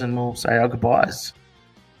guys, and we'll say our goodbyes.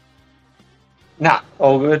 Nah,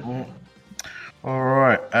 all good. All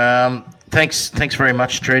right. Thanks very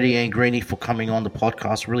much, Dreddy and Greeny, for coming on the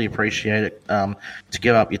podcast. Really appreciate it. To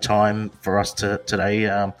give up your time for us today.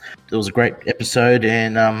 It was a great episode,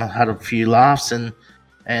 and had a few laughs, and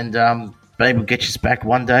maybe we'll get you back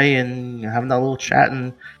one day and have another little chat.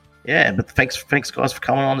 And yeah, but thanks guys for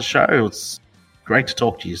coming on the show. It's great to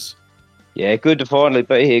talk to you. Yeah, good to finally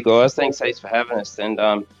be here, guys. Thanks heaps for having us, and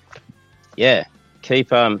yeah, keep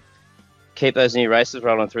those new races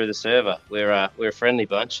rolling through the server. We're a friendly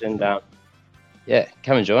bunch, and yeah,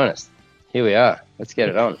 come and join us. Here we are. Let's get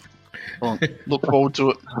it on. Well, look forward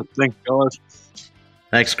to it. Thanks, guys.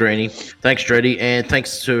 Thanks, Greeny. Thanks, Dreddy. And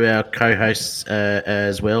thanks to our co-hosts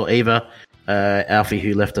as well, Eva, Alfie,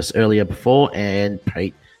 who left us earlier before, and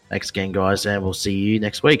Pete. Thanks again, guys, and we'll see you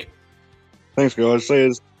next week. Thanks, guys. See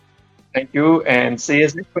you. Thank you, and see you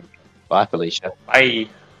next week. Bye, Felicia. Bye.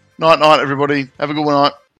 Night, everybody. Have a good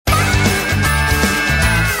night.